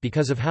high,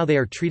 because of how they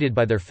are treated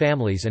by their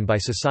families and by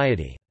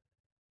society.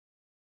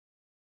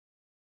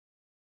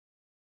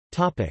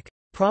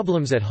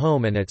 Problems at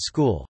home and at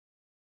school.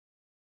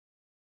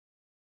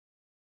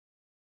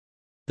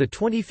 The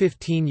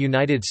 2015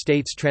 United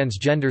States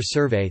Transgender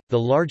Survey, the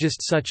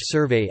largest such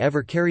survey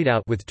ever carried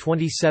out with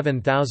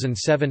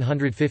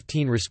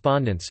 27,715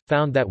 respondents,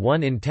 found that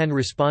 1 in 10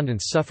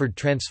 respondents suffered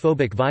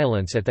transphobic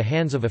violence at the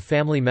hands of a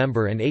family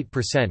member and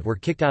 8% were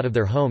kicked out of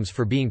their homes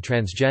for being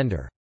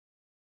transgender.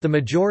 The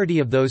majority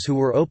of those who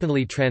were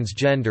openly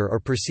transgender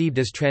or perceived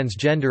as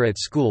transgender at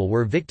school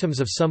were victims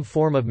of some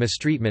form of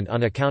mistreatment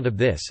on account of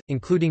this,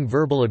 including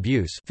verbal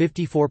abuse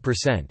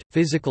 54%,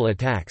 physical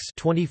attacks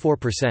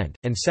 24%,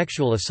 and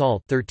sexual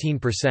assault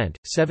 13%.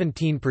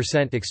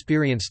 17%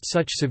 experienced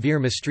such severe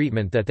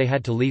mistreatment that they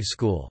had to leave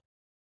school.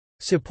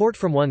 Support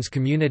from one's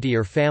community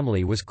or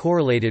family was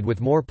correlated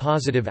with more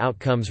positive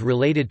outcomes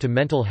related to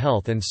mental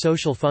health and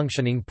social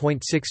functioning.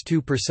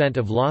 0.62%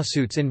 of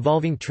lawsuits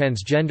involving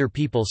transgender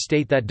people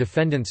state that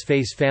defendants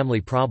face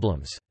family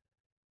problems.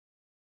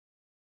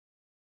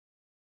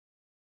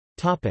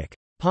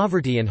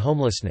 Poverty and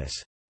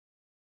homelessness.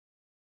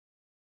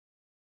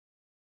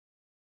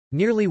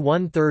 Nearly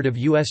one-third of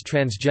U.S.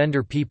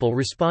 transgender people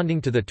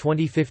responding to the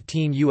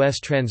 2015 U.S.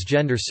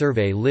 Transgender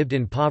Survey lived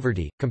in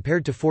poverty,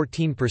 compared to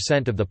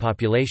 14% of the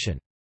population.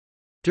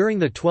 During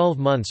the 12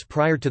 months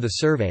prior to the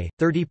survey,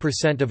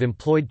 30% of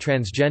employed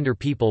transgender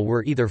people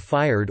were either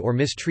fired or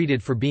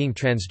mistreated for being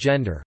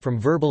transgender, from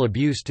verbal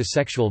abuse to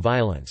sexual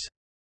violence.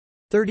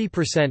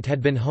 30%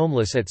 had been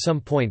homeless at some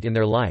point in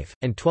their life,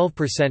 and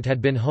 12%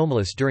 had been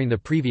homeless during the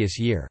previous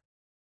year.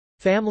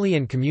 Family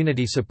and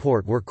community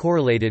support were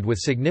correlated with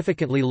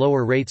significantly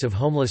lower rates of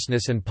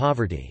homelessness and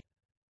poverty.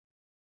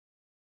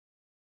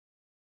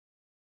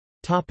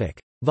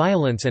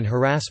 Violence and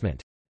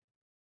harassment.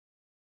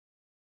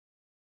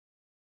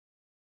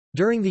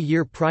 During the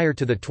year prior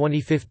to the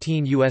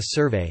 2015 U.S.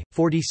 survey,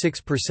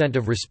 46%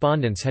 of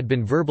respondents had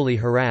been verbally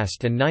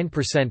harassed and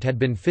 9% had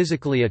been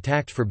physically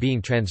attacked for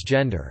being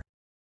transgender.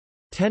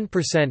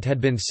 10% had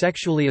been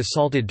sexually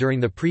assaulted during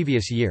the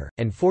previous year,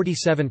 and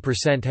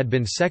 47% had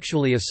been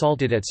sexually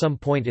assaulted at some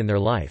point in their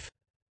life.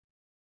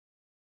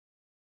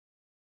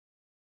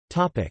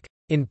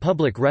 In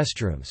public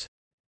restrooms.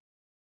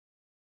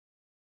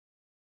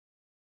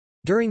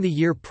 During the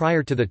year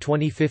prior to the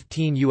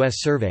 2015 U.S.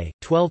 survey,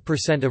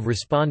 12% of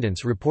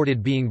respondents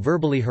reported being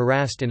verbally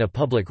harassed in a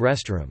public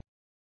restroom.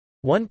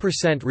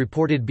 1%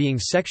 reported being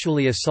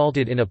sexually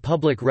assaulted in a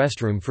public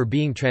restroom for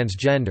being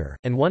transgender,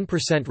 and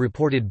 1%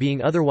 reported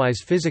being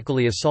otherwise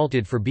physically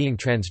assaulted for being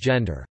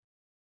transgender.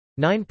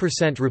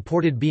 9%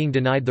 reported being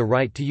denied the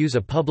right to use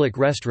a public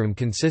restroom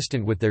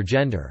consistent with their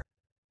gender.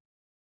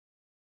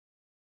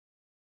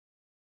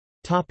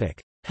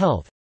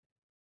 Health.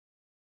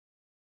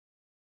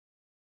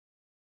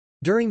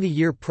 During the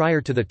year prior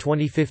to the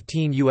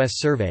 2015 U.S.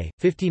 survey,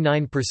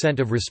 59%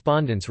 of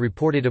respondents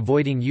reported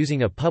avoiding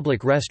using a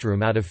public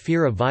restroom out of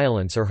fear of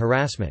violence or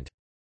harassment.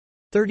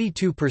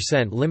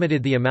 32%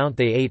 limited the amount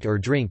they ate or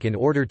drink in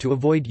order to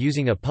avoid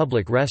using a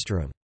public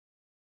restroom.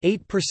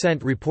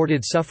 8%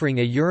 reported suffering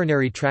a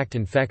urinary tract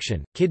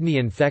infection, kidney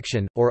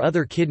infection, or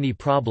other kidney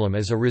problem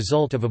as a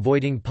result of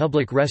avoiding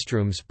public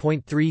restrooms.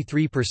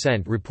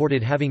 0.33%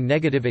 reported having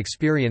negative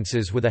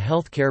experiences with a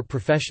healthcare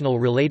professional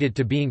related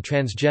to being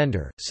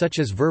transgender, such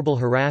as verbal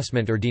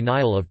harassment or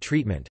denial of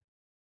treatment.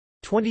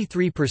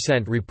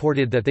 23%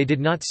 reported that they did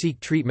not seek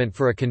treatment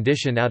for a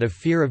condition out of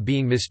fear of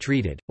being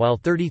mistreated, while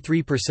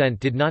 33%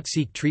 did not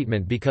seek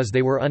treatment because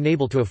they were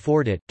unable to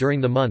afford it.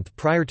 During the month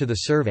prior to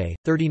the survey,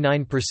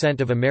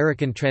 39% of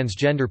American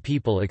transgender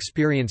people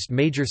experienced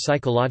major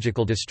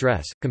psychological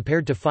distress,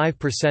 compared to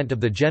 5%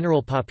 of the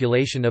general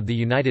population of the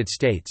United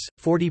States.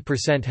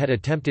 40% had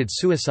attempted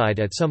suicide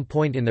at some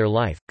point in their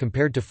life,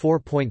 compared to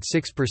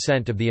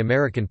 4.6% of the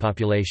American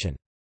population.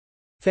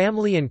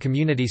 Family and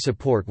community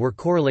support were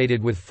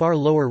correlated with far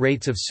lower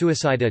rates of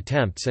suicide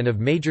attempts and of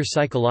major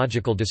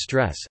psychological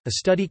distress. A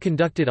study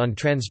conducted on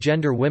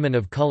transgender women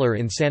of color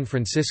in San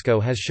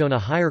Francisco has shown a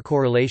higher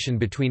correlation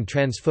between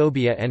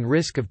transphobia and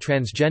risk of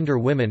transgender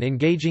women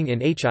engaging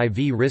in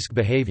HIV risk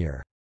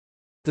behavior.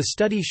 The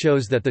study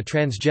shows that the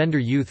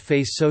transgender youth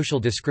face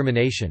social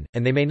discrimination,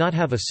 and they may not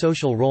have a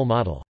social role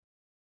model.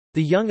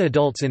 The young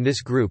adults in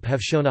this group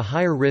have shown a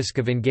higher risk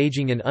of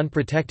engaging in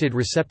unprotected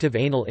receptive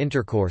anal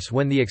intercourse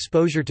when the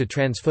exposure to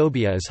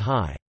transphobia is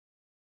high.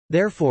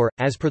 Therefore,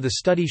 as per the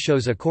study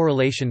shows a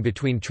correlation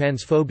between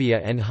transphobia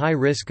and high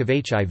risk of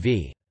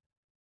HIV.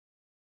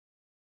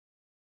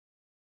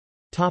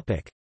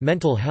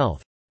 Mental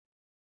health.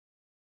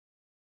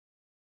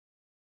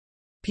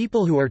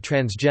 People who are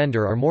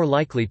transgender are more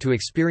likely to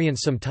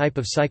experience some type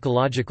of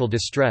psychological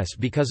distress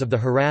because of the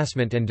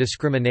harassment and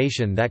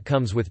discrimination that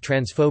comes with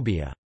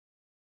transphobia.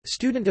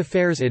 Student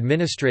Affairs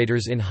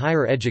Administrators in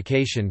Higher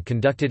Education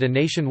conducted a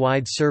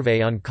nationwide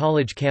survey on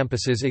college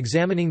campuses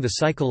examining the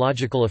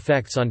psychological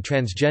effects on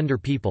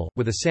transgender people,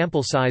 with a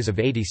sample size of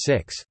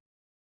 86.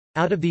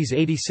 Out of these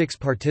 86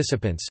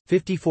 participants,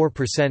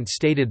 54%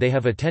 stated they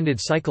have attended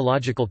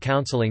psychological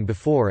counseling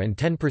before and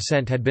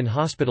 10% had been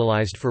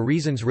hospitalized for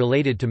reasons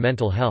related to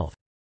mental health.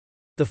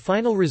 The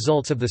final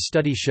results of the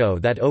study show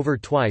that over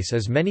twice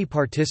as many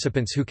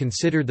participants who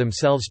considered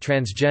themselves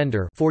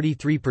transgender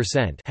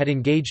 43% had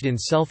engaged in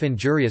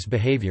self-injurious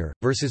behavior,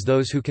 versus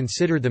those who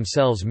considered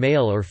themselves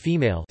male or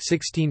female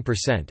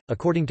 16%.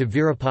 According to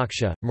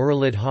Virupaksha,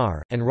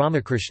 Muralidhar, and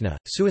Ramakrishna,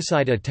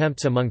 suicide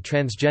attempts among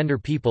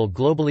transgender people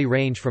globally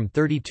range from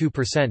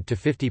 32% to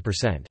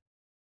 50%.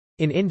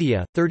 In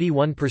India,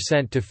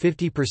 31% to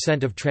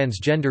 50% of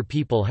transgender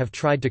people have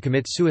tried to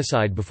commit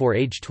suicide before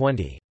age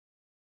 20.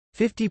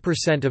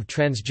 50% of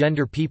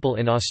transgender people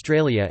in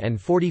Australia and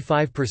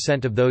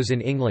 45% of those in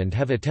England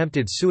have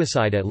attempted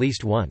suicide at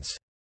least once.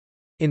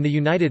 In the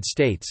United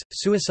States,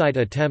 suicide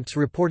attempts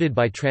reported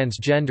by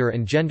transgender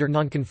and gender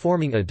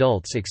nonconforming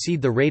adults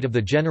exceed the rate of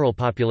the general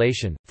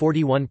population,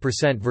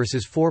 41%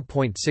 versus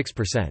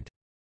 4.6%.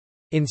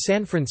 In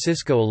San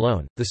Francisco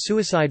alone, the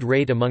suicide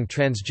rate among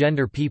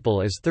transgender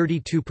people is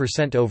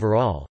 32%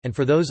 overall, and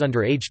for those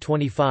under age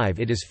 25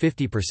 it is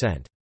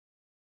 50%.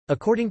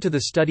 According to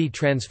the study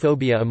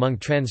Transphobia Among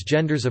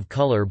Transgenders of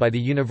Color by the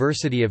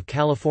University of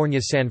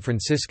California, San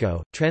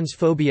Francisco,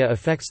 transphobia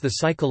affects the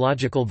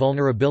psychological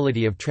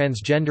vulnerability of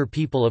transgender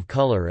people of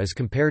color as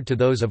compared to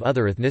those of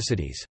other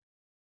ethnicities.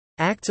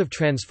 Acts of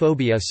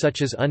transphobia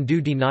such as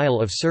undue denial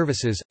of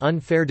services,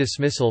 unfair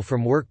dismissal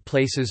from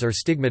workplaces or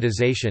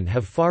stigmatization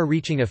have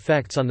far-reaching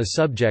effects on the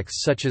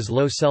subjects such as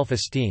low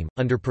self-esteem,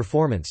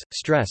 underperformance,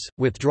 stress,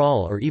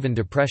 withdrawal or even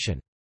depression.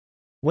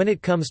 When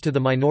it comes to the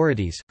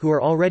minorities, who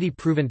are already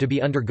proven to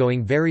be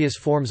undergoing various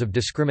forms of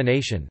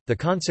discrimination, the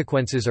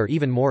consequences are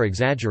even more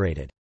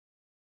exaggerated.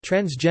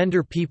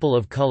 Transgender people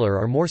of color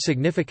are more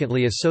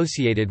significantly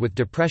associated with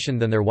depression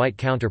than their white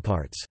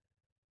counterparts.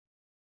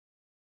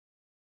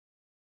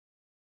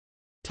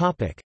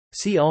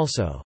 See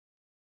also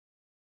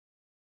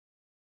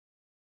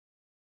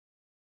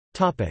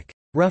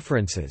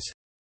References.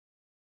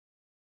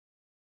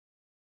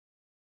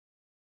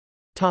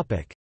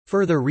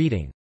 Further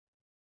reading.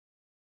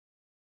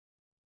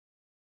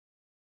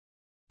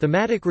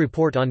 Thematic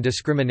Report on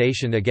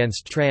Discrimination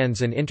Against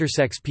Trans and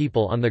Intersex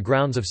People on the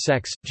Grounds of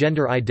Sex,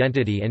 Gender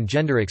Identity and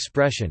Gender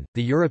Expression,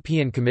 the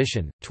European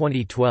Commission,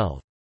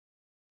 2012.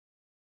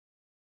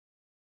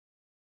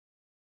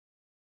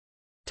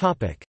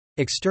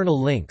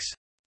 External links.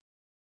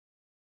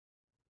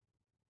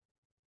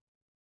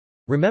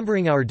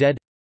 Remembering Our Dead,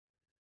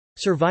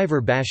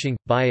 Survivor Bashing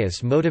 –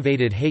 Bias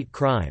Motivated Hate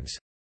Crimes,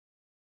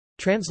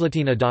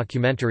 Translatina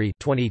Documentary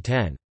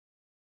 2010.